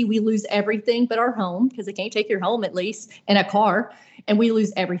bankruptcy. We lose everything but our home, because they can't take your home at least, and a car, and we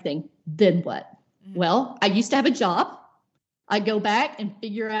lose everything. Then what? Well, I used to have a job. I'd go back and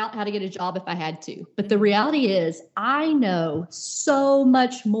figure out how to get a job if I had to. But the reality is, I know so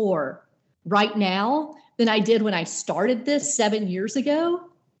much more right now than I did when I started this 7 years ago,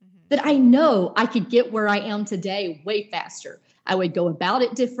 that I know I could get where I am today way faster. I would go about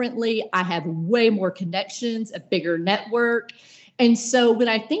it differently. I have way more connections, a bigger network. And so when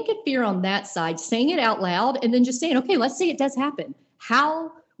I think of fear on that side, saying it out loud and then just saying, okay, let's say it does happen.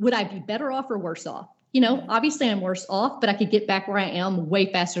 How would I be better off or worse off? Obviously I'm worse off, but I could get back where I am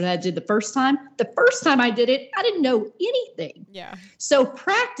way faster than I did the first time. The first time I did it, I didn't know anything. Yeah. So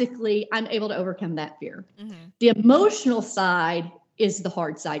practically, I'm able to overcome that fear. Mm-hmm. The emotional side is the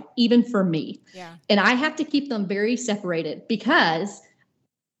hard side, even for me. Yeah. And I have to keep them very separated, because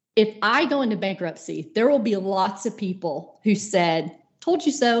if I go into bankruptcy, there will be lots of people who said, told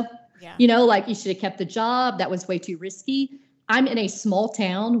you so. Yeah. Like you should have kept the job. That was way too risky. I'm in a small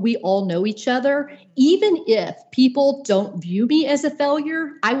town. We all know each other. Even if people don't view me as a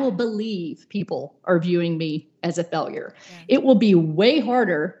failure, I will believe people are viewing me as a failure. Yeah. It will be way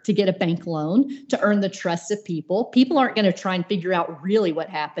harder to get a bank loan, to earn the trust of people. People aren't going to try and figure out really what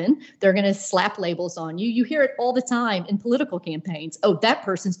happened. They're going to slap labels on you. You hear it all the time in political campaigns. Oh, that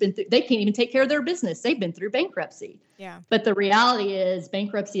person's been through, they can't even take care of their business. They've been through bankruptcy. Yeah. But the reality is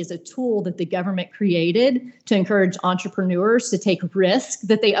bankruptcy is a tool that the government created to encourage entrepreneurs to take risk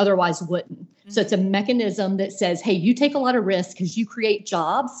that they otherwise wouldn't. Mm-hmm. So it's a mechanism that says, hey, you take a lot of risk because you create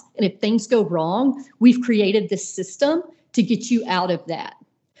jobs. And if things go wrong, we've created this system to get you out of that.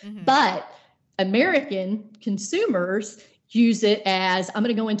 Mm-hmm. But American consumers use it as, I'm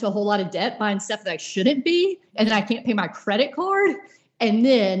going to go into a whole lot of debt buying stuff that I shouldn't be, and then I can't pay my credit card. And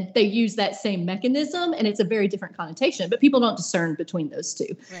then they use that same mechanism, and it's a very different connotation, but people don't discern between those two.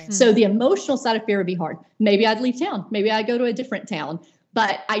 Right. So the emotional side of fear would be hard. Maybe I'd leave town. Maybe I'd go to a different town.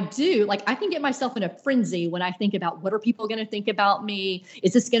 But I can get myself in a frenzy when I think about, what are people going to think about me?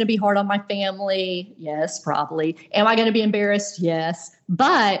 Is this going to be hard on my family? Yes, probably. Am I going to be embarrassed? Yes.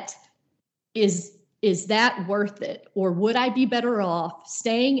 But is that worth it? Or would I be better off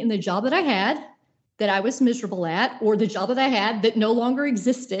staying in the job that I had, that I was miserable at, or the job that I had that no longer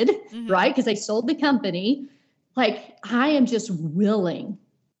existed, mm-hmm. right? Because they sold the company. Like, I am just willing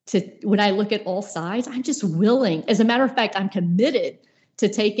to, when I look at all sides, I'm just willing. As a matter of fact, I'm committed to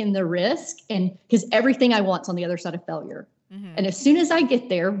taking the risk, and because everything I want's on the other side of failure. Mm-hmm. And as soon as I get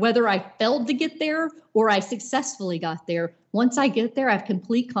there, whether I failed to get there or I successfully got there, once I get there, I have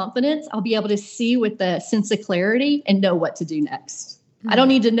complete confidence. I'll be able to see with a sense of clarity and know what to do next. Mm-hmm. I don't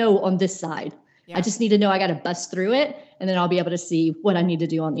need to know on this side. Yeah. I just need to know I got to bust through it, and then I'll be able to see what I need to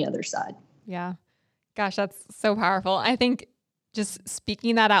do on the other side. Yeah. Gosh, that's so powerful. I think just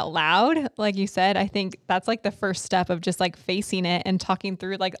speaking that out loud, like you said, I think that's like the first step of just like facing it and talking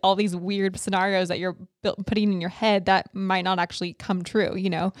through like all these weird scenarios that you're putting in your head that might not actually come true.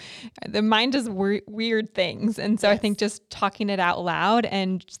 The mind does weird things. And so yes. I think just talking it out loud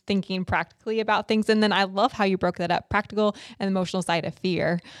and thinking practically about things. And then I love how you broke that up, practical and emotional side of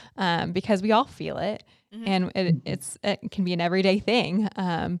fear, because we all feel it. Mm-hmm. And it can be an everyday thing.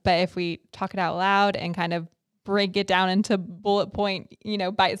 But if we talk it out loud and kind of break it down into bullet point,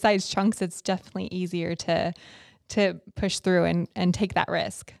 bite-sized chunks, it's definitely easier to push through and take that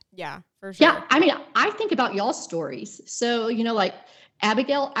risk. Yeah, for sure. Yeah. I mean, I think about y'all's stories. So, like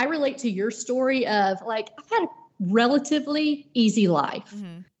Abigail, I relate to your story of like, I've had a relatively easy life.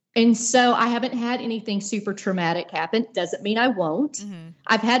 Mm-hmm. And so I haven't had anything super traumatic happen. Doesn't mean I won't. Mm-hmm.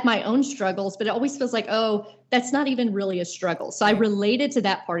 I've had my own struggles, but it always feels like, oh, that's not even really a struggle. So I related to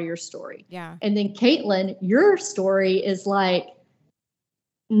that part of your story. Yeah. And then Caitlin, your story is like,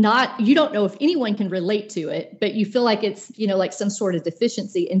 you don't know if anyone can relate to it, but you feel like it's, like some sort of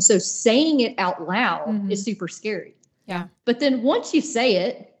deficiency. And so saying it out loud mm-hmm. is super scary. Yeah. But then once you say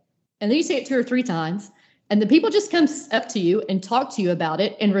it, and then you say it 2 or 3 times, and the people just come up to you and talk to you about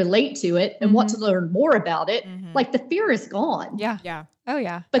it and relate to it and mm-hmm. want to learn more about it. Mm-hmm. Like the fear is gone. Yeah. Yeah. Oh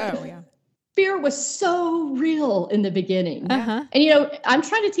yeah. But fear was so real in the beginning. Uh-huh. And, I'm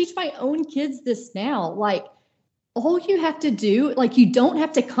trying to teach my own kids this now. Like, all you have to do, like, you don't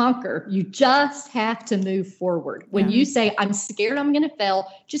have to conquer. You just have to move forward. When you say, I'm scared I'm going to fail,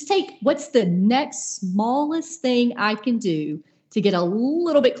 just take what's the next smallest thing I can do to get a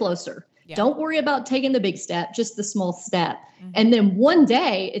little bit closer. Yeah. Don't worry about taking the big step, just the small step. Mm-hmm. And then one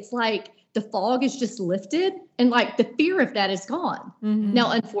day it's like the fog is just lifted and like the fear of that is gone. Mm-hmm.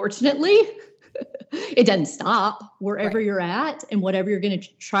 Now, unfortunately, it doesn't stop wherever you're at, and whatever you're going to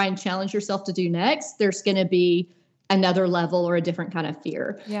try and challenge yourself to do next, there's going to be another level or a different kind of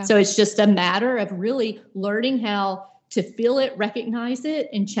fear. Yeah. So it's just a matter of really learning how to feel it, recognize it,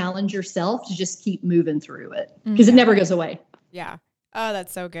 and challenge yourself to just keep moving through it, because it never goes away. Yeah. Oh,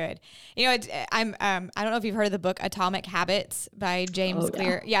 that's so good. I don't know if you've heard of the book Atomic Habits by James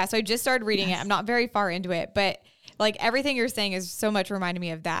Clear. Yeah. So I just started reading it. I'm not very far into it, but like everything you're saying is so much reminding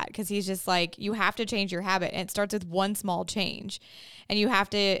me of that, because he's just like, you have to change your habit, and it starts with one small change, and you have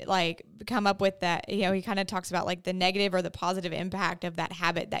to like come up with that. He kind of talks about like the negative or the positive impact of that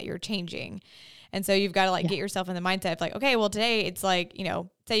habit that you're changing. And so you've got to like get yourself in the mindset of like, okay, well today it's like,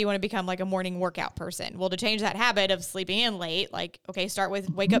 say you want to become like a morning workout person. Well, to change that habit of sleeping in late, like, okay, start with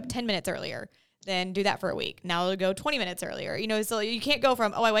wake up 10 minutes earlier, then do that for a week. Now it'll go 20 minutes earlier. So you can't go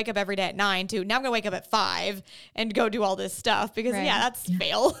from, I wake up every day at 9 to now I'm going to wake up at 5 and go do all this stuff because that's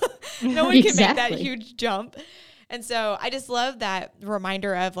fail. No one can make that huge jump. And so I just love that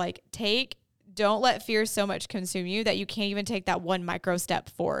reminder of like, don't let fear so much consume you that you can't even take that one micro step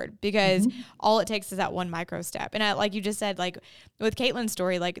forward, because all it takes is that one micro step. And like you just said, like with Caitlin's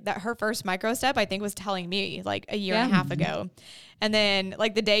story, like that her first micro step, I think was telling me like a year and a half ago. And then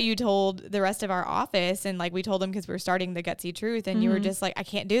like the day you told the rest of our office, and like we told them because we were starting the Gutsy Truth, and you were just like, I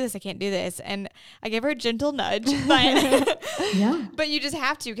can't do this. I can't do this. And I gave her a gentle nudge, but but you just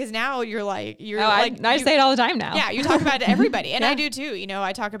have to, because now you're like, I say it all the time now. Yeah. You talk about it to everybody. And I do too.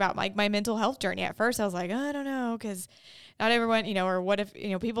 I talk about like my mental health journey. At first I was like, I don't know, because not everyone, or what if,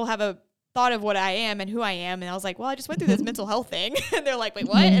 people have a thought of what I am and who I am. And I was like, well, I just went through this mental health thing. And they're like, wait,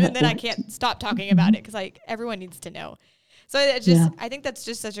 what? And then I can't stop talking about it because like everyone needs to know. So it just, I think that's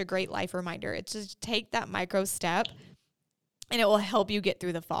just such a great life reminder. It's just take that micro step and it will help you get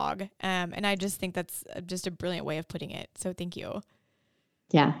through the fog. And I just think that's just a brilliant way of putting it. So thank you.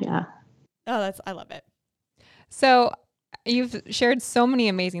 Yeah. Yeah. Oh, I love it. So you've shared so many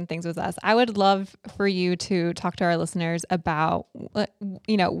amazing things with us. I would love for you to talk to our listeners about,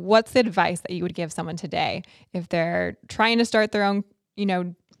 what's the advice that you would give someone today if they're trying to start their own,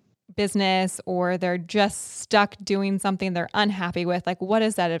 business, or they're just stuck doing something they're unhappy with. Like, what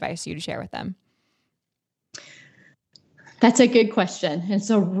is that advice you'd share with them? That's a good question. It's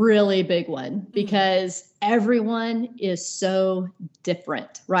a really big one because everyone is so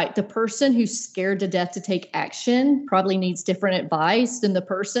different, right? The person who's scared to death to take action probably needs different advice than the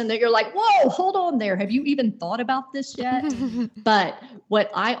person that you're like, whoa, hold on there. Have you even thought about this yet? But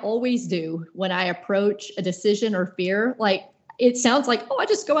what I always do when I approach a decision or fear, like it sounds like, I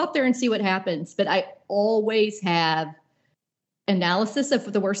just go out there and see what happens. But I always have analysis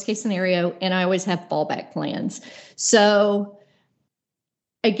of the worst case scenario, and I always have fallback plans. So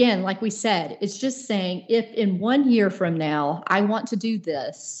again, like we said, it's just saying, if in 1 year from now, I want to do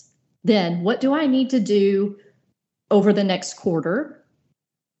this, then what do I need to do over the next quarter?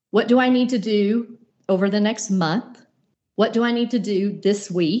 What do I need to do over the next month? What do I need to do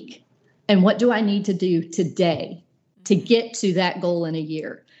this week? And what do I need to do today to get to that goal in a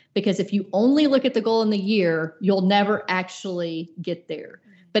year? Because if you only look at the goal in the year, you'll never actually get there.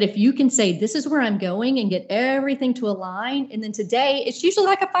 But if you can say, this is where I'm going, and get everything to align, and then today, it's usually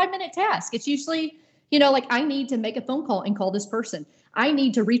like a 5-minute task. It's usually, like I need to make a phone call and call this person. I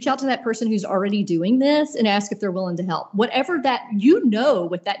need to reach out to that person who's already doing this and ask if they're willing to help. Whatever that,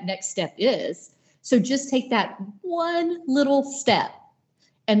 what that next step is. So just take that one little step.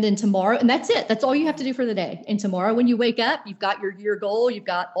 And then tomorrow, and that's it. That's all you have to do for the day. And tomorrow when you wake up, you've got your year goal, you've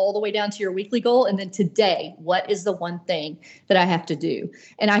got all the way down to your weekly goal. And then today, what is the one thing that I have to do?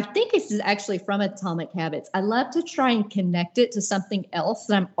 And I think this is actually from Atomic Habits. I love to try and connect it to something else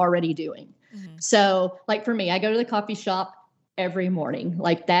that I'm already doing. So like for me, I go to the coffee shop every morning.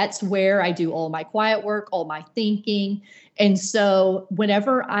 Like that's where I do all my quiet work, all my thinking. And so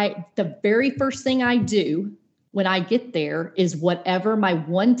the very first thing I do when I get there is whatever my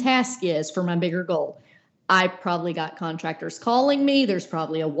one task is for my bigger goal. I probably got contractors calling me. There's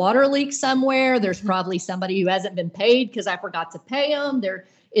probably a water leak somewhere. There's probably somebody who hasn't been paid because I forgot to pay them. There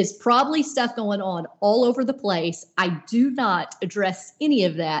is probably stuff going on all over the place. I do not address any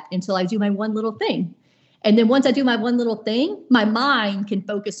of that until I do my one little thing. And then once I do my one little thing, my mind can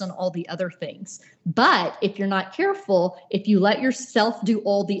focus on all the other things. But if you're not careful, if you let yourself do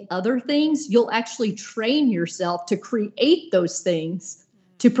all the other things, you'll actually train yourself to create those things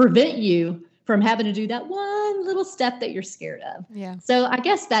to prevent you from having to do that one little step that you're scared of. Yeah. So I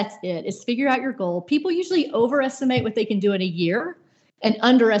guess that's it, is figure out your goal. People usually overestimate what they can do in a year and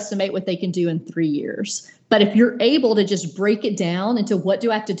underestimate what they can do in 3 years. But if you're able to just break it down into what do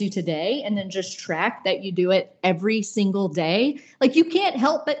I have to do today, and then just track that you do it every single day, like you can't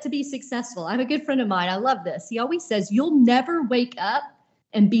help but to be successful. I have a good friend of mine. I love this. He always says, you'll never wake up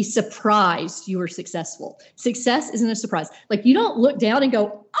and be surprised you were successful. Success isn't a surprise. Like you don't look down and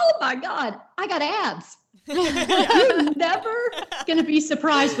go, oh my God, I got abs. You're never going to be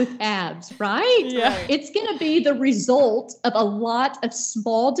surprised with abs, right? Yeah. It's going to be the result of a lot of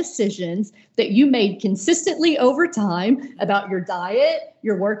small decisions that you made consistently over time about your diet,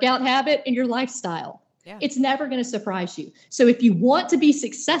 your workout habit, and your lifestyle. Yeah. It's never going to surprise you. So if you want to be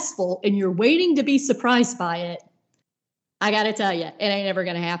successful and you're waiting to be surprised by it, I got to tell you, it ain't ever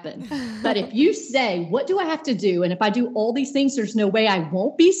going to happen. But if you say, what do I have to do? And if I do all these things, there's no way I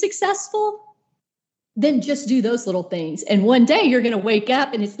won't be successful. then just do those little things. And one day you're going to wake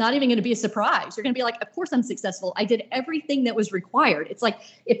up and it's not even going to be a surprise. You're going to be like, of course I'm successful. I did everything that was required. It's like,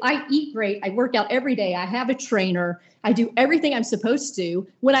 if I eat great, I work out every day, I have a trainer, I do everything I'm supposed to.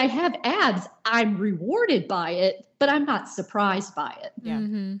 When I have abs, I'm rewarded by it, but I'm not surprised by it. Yeah.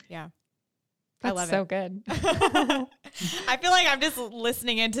 Mm-hmm. Yeah. That's I love so it. Good. I feel like I'm just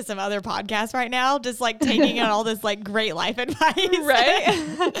listening into some other podcasts right now, just like taking in all this like great life advice.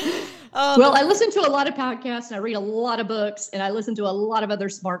 Right. Well, I listen to a lot of podcasts and I read a lot of books and I listen to a lot of other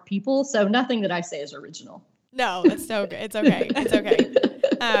smart people. So nothing that I say is original. No, that's so good. It's okay. It's okay.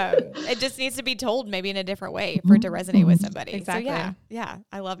 It just needs to be told maybe in a different way for it to resonate with somebody. Exactly. So yeah,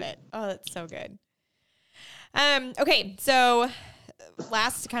 I love it. Oh, that's so good. Okay. So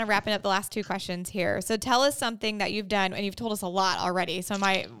kind of wrapping up the last two questions here. So tell us something that you've done, and you've told us a lot already. So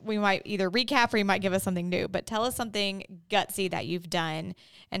we might either recap or you might give us something new, but tell us something gutsy that you've done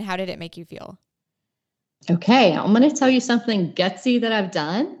and how did it make you feel? Okay. I'm going to tell you something gutsy that I've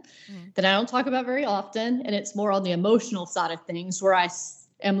done that I don't talk about very often. And it's more on the emotional side of things where I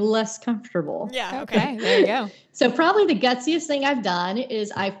am less comfortable. Yeah. Okay. There you go. So probably the gutsiest thing I've done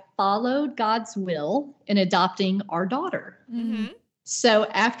is I followed God's will in adopting our daughter. Mm-hmm. So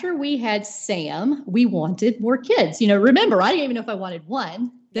after we had Sam, we wanted more kids. Remember, I didn't even know if I wanted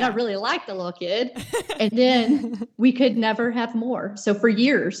one. Then I really liked the little kid. And then we could never have more. So for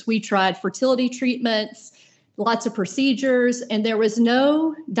years, we tried fertility treatments, lots of procedures, and there was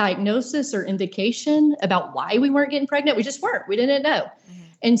no diagnosis or indication about why we weren't getting pregnant. We just weren't. We didn't know. Mm-hmm.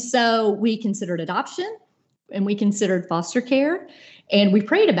 And so we considered adoption and we considered foster care. And we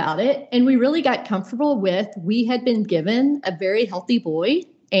prayed about it and we really got comfortable we had been given a very healthy boy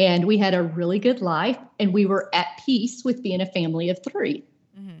and we had a really good life and we were at peace with being a family of 3.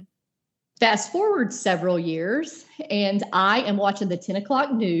 Mm-hmm. Fast forward several years and I am watching the 10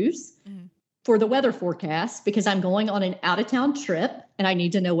 o'clock news for the weather forecast because I'm going on an out of town trip and I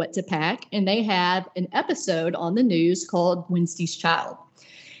need to know what to pack. And they have an episode on the news called Wednesday's Child.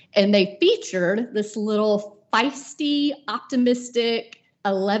 And they featured this little feisty, optimistic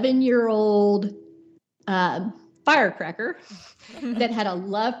 11-year-old firecracker that had a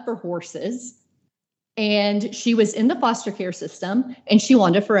love for horses. And she was in the foster care system and she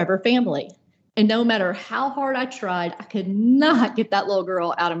wanted a forever family. And no matter how hard I tried, I could not get that little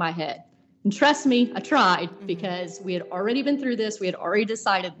girl out of my head. And trust me, I tried because we had already been through this. We had already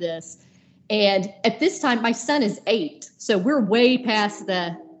decided this. And at this time, my son is 8. So we're way past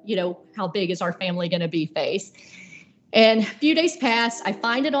the how big is our family going to be phase. And a few days pass, I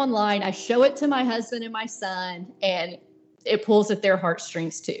find it online. I show it to my husband and my son, and it pulls at their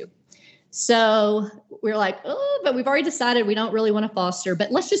heartstrings too. So we're like, but we've already decided we don't really want to foster,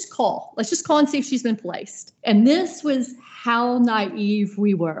 but let's just call. Let's just call and see if she's been placed. And this was how naive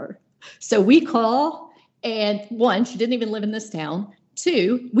we were. So we call, and 1, she didn't even live in this town.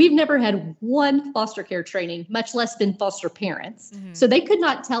 2, we've never had one foster care training, much less been foster parents. Mm-hmm. So they could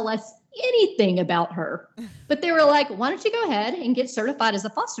not tell us anything about her. But they were like, why don't you go ahead and get certified as a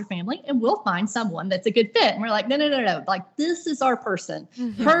foster family and we'll find someone that's a good fit. And we're like, no. Like, this is our person,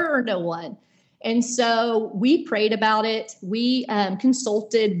 her or no one. And so we prayed about it. We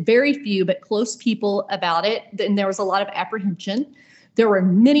consulted very few, but close people about it. And there was a lot of apprehension. There were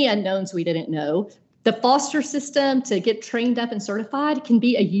many unknowns we didn't know. The foster system to get trained up and certified can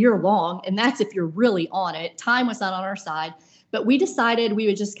be a year long. And that's if you're really on it. Time was not on our side. But we decided we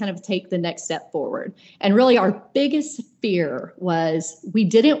would just kind of take the next step forward. And really our biggest fear was we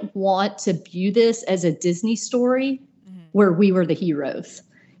didn't want to view this as a Disney story where we were the heroes.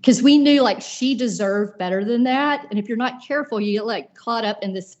 Because we knew like she deserved better than that. And if you're not careful, you get like caught up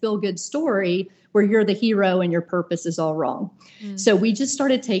in this feel-good story where you're the hero and your purpose is all wrong. So we just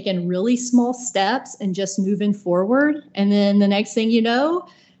started taking really small steps and just moving forward. And then the next thing you know,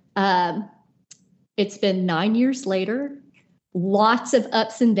 it's been 9 years later. Lots of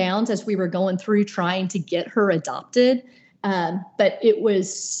ups and downs as we were going through trying to get her adopted. But it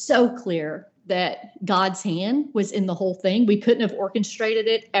was so clear that God's hand was in the whole thing. We couldn't have orchestrated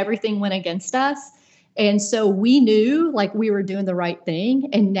it. Everything went against us. And so we knew like we were doing the right thing.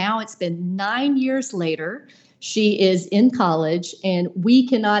 And now it's been 9 years later. She is in college and we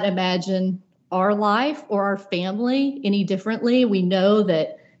cannot imagine our life or our family any differently. We know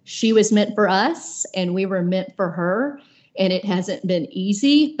that she was meant for us and we were meant for her. And it hasn't been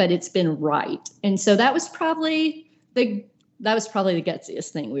easy, but it's been right. And so that was probably the gutsiest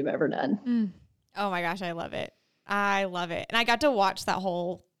thing we've ever done. Oh my gosh, I love it. I love it. And I got to watch that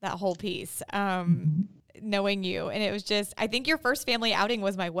whole piece, knowing you. And it was just, I think your first family outing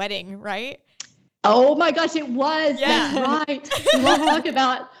was my wedding, right? Oh my gosh, it was. Yeah. That's right. We won't talk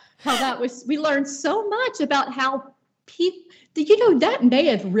about how that was, we learned so much about how people, that may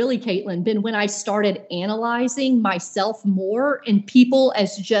have really, Caitlin, been when I started analyzing myself more and people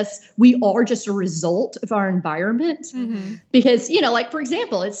as we are just a result of our environment. Mm-hmm. Because, like, for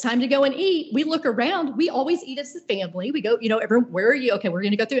example, it's time to go and eat. We look around, we always eat as a family. We go, everyone, where are you? Okay, we're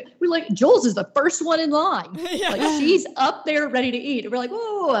going to go through it. We're like, Jules is the first one in line. Yeah. Like, she's up there ready to eat. And we're like,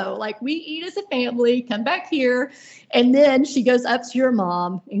 whoa, like, we eat as a family, come back here. And then she goes up to your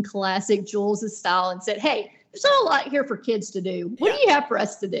mom in classic Jules' style and said, hey, there's not a lot here for kids to do. What do you have for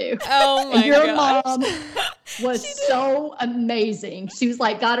us to do? Oh my And your gosh. mom was so amazing. She was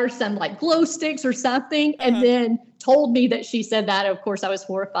like, got her some like glow sticks or something, and then told me that she said that. Of course, I was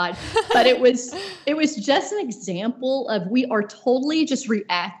horrified. But it was just an example of we are totally just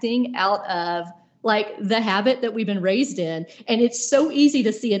reacting out of like the habit that we've been raised in. And it's so easy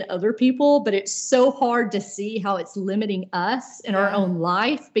to see in other people, but it's so hard to see how it's limiting us in our own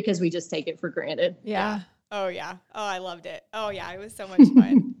life because we just take it for granted. Yeah. Oh yeah. Oh, I loved it. Oh yeah. It was so much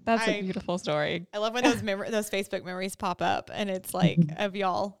fun. That's a beautiful story. I love when those Facebook memories pop up and it's like of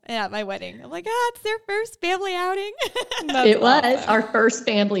y'all at my wedding. I'm like, it's their first family outing. It was our first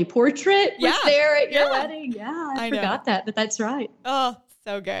family portrait was there at your wedding. Yeah. I forgot that, but that's right. Oh,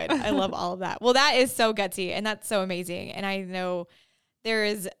 so good. I love all of that. Well, that is so gutsy and that's so amazing. And I know there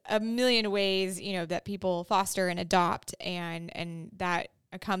is a million ways, that people foster and adopt and that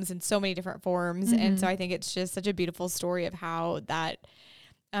comes in so many different forms. And so I think it's just such a beautiful story of how that,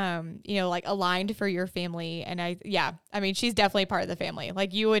 like aligned for your family. And I mean, she's definitely part of the family.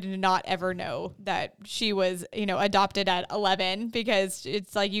 Like you would not ever know that she was, adopted at 11 because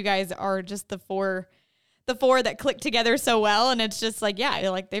it's like, you guys are just the four that click together so well. And it's just like,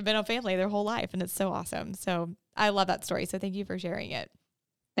 like they've been a family their whole life and it's so awesome. So I love that story. So thank you for sharing it.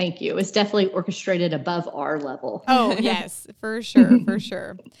 Thank you. It was definitely orchestrated above our level. Oh, yes, for sure. For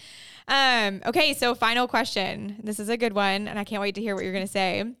sure. Okay. So final question. This is a good one and I can't wait to hear what you're going to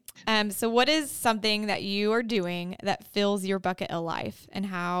say. So what is something that you are doing that fills your bucket of life and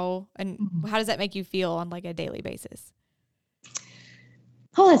how does that make you feel on like a daily basis?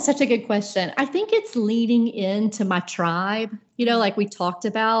 Oh, that's such a good question. I think it's leading into my tribe, like we talked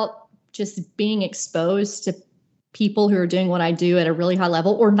about, just being exposed to people who are doing what I do at a really high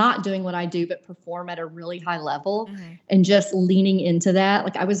level or not doing what I do, but perform at a really high level and just leaning into that.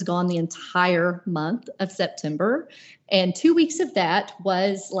 Like I was gone the entire month of September and 2 weeks of that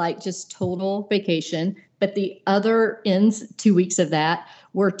was like just total vacation. But the other 2 weeks of that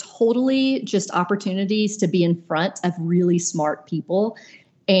were totally just opportunities to be in front of really smart people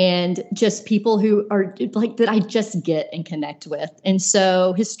and just people who are like that I just get and connect with. And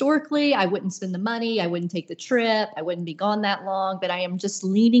so historically, I wouldn't spend the money. I wouldn't take the trip. I wouldn't be gone that long. But I am just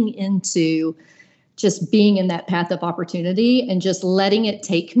leaning into just being in that path of opportunity and just letting it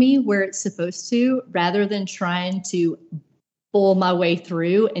take me where it's supposed to rather than trying to pull my way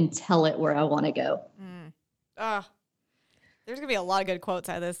through and tell it where I want to go. There's going to be a lot of good quotes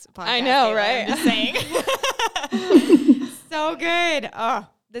out of this podcast. I know, Kayla, right? I'm just saying. So good. Oh,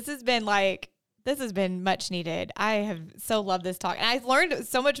 this has been much needed. I have so loved this talk and I've learned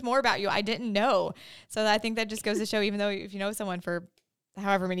so much more about you I didn't know. So I think that just goes to show, even though if you know someone for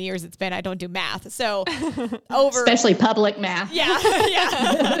however many years it's been, I don't do math. So especially public math. Yeah.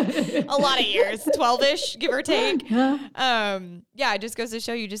 A lot of years, 12-ish, give or take. It just goes to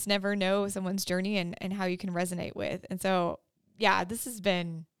show you just never know someone's journey and how you can resonate with. And so,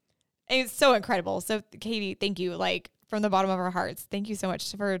 it's so incredible. So Katie, thank you. Like from the bottom of our hearts, thank you so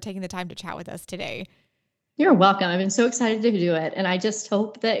much for taking the time to chat with us today. You're welcome. I've been so excited to do it. And I just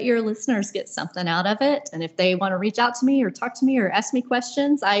hope that your listeners get something out of it. And if they want to reach out to me or talk to me or ask me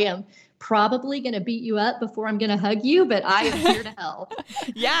questions, I am probably going to beat you up before I'm going to hug you, but I am here to help.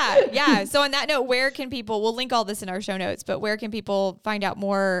 Yeah. So on that note, where can people, we'll link all this in our show notes, but where can people find out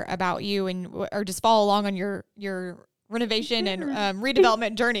more about you or just follow along on your renovation and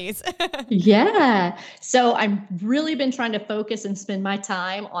redevelopment journeys? Yeah. So I've really been trying to focus and spend my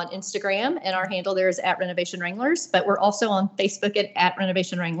time on Instagram, and our handle there is @Renovation Wranglers, but we're also on Facebook at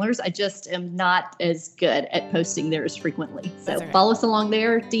Renovation Wranglers. I just am not as good at posting there as frequently. So follow us along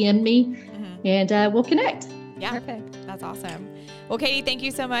there, DM me, and we'll connect. Yeah. Perfect. That's awesome. Well, Katie, thank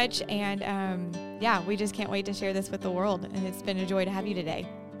you so much. And we just can't wait to share this with the world. And it's been a joy to have you today.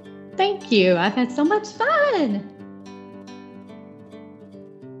 Thank you. I've had so much fun.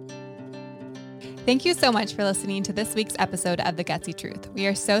 Thank you so much for listening to this week's episode of The Gutsy Truth. We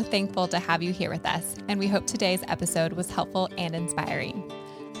are so thankful to have you here with us, and we hope today's episode was helpful and inspiring.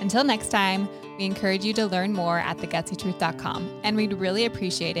 Until next time, we encourage you to learn more at thegutsytruth.com, and we'd really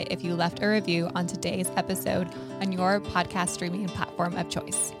appreciate it if you left a review on today's episode on your podcast streaming platform of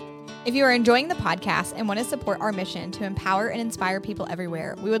choice. If you are enjoying the podcast and want to support our mission to empower and inspire people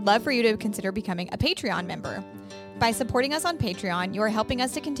everywhere, we would love for you to consider becoming a Patreon member. By supporting us on Patreon, you are helping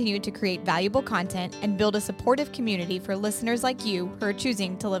us to continue to create valuable content and build a supportive community for listeners like you who are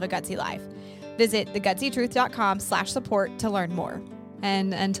choosing to live a gutsy life. Visit thegutsytruth.com/support to learn more.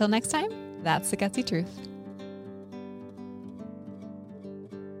 And until next time, that's the gutsy truth.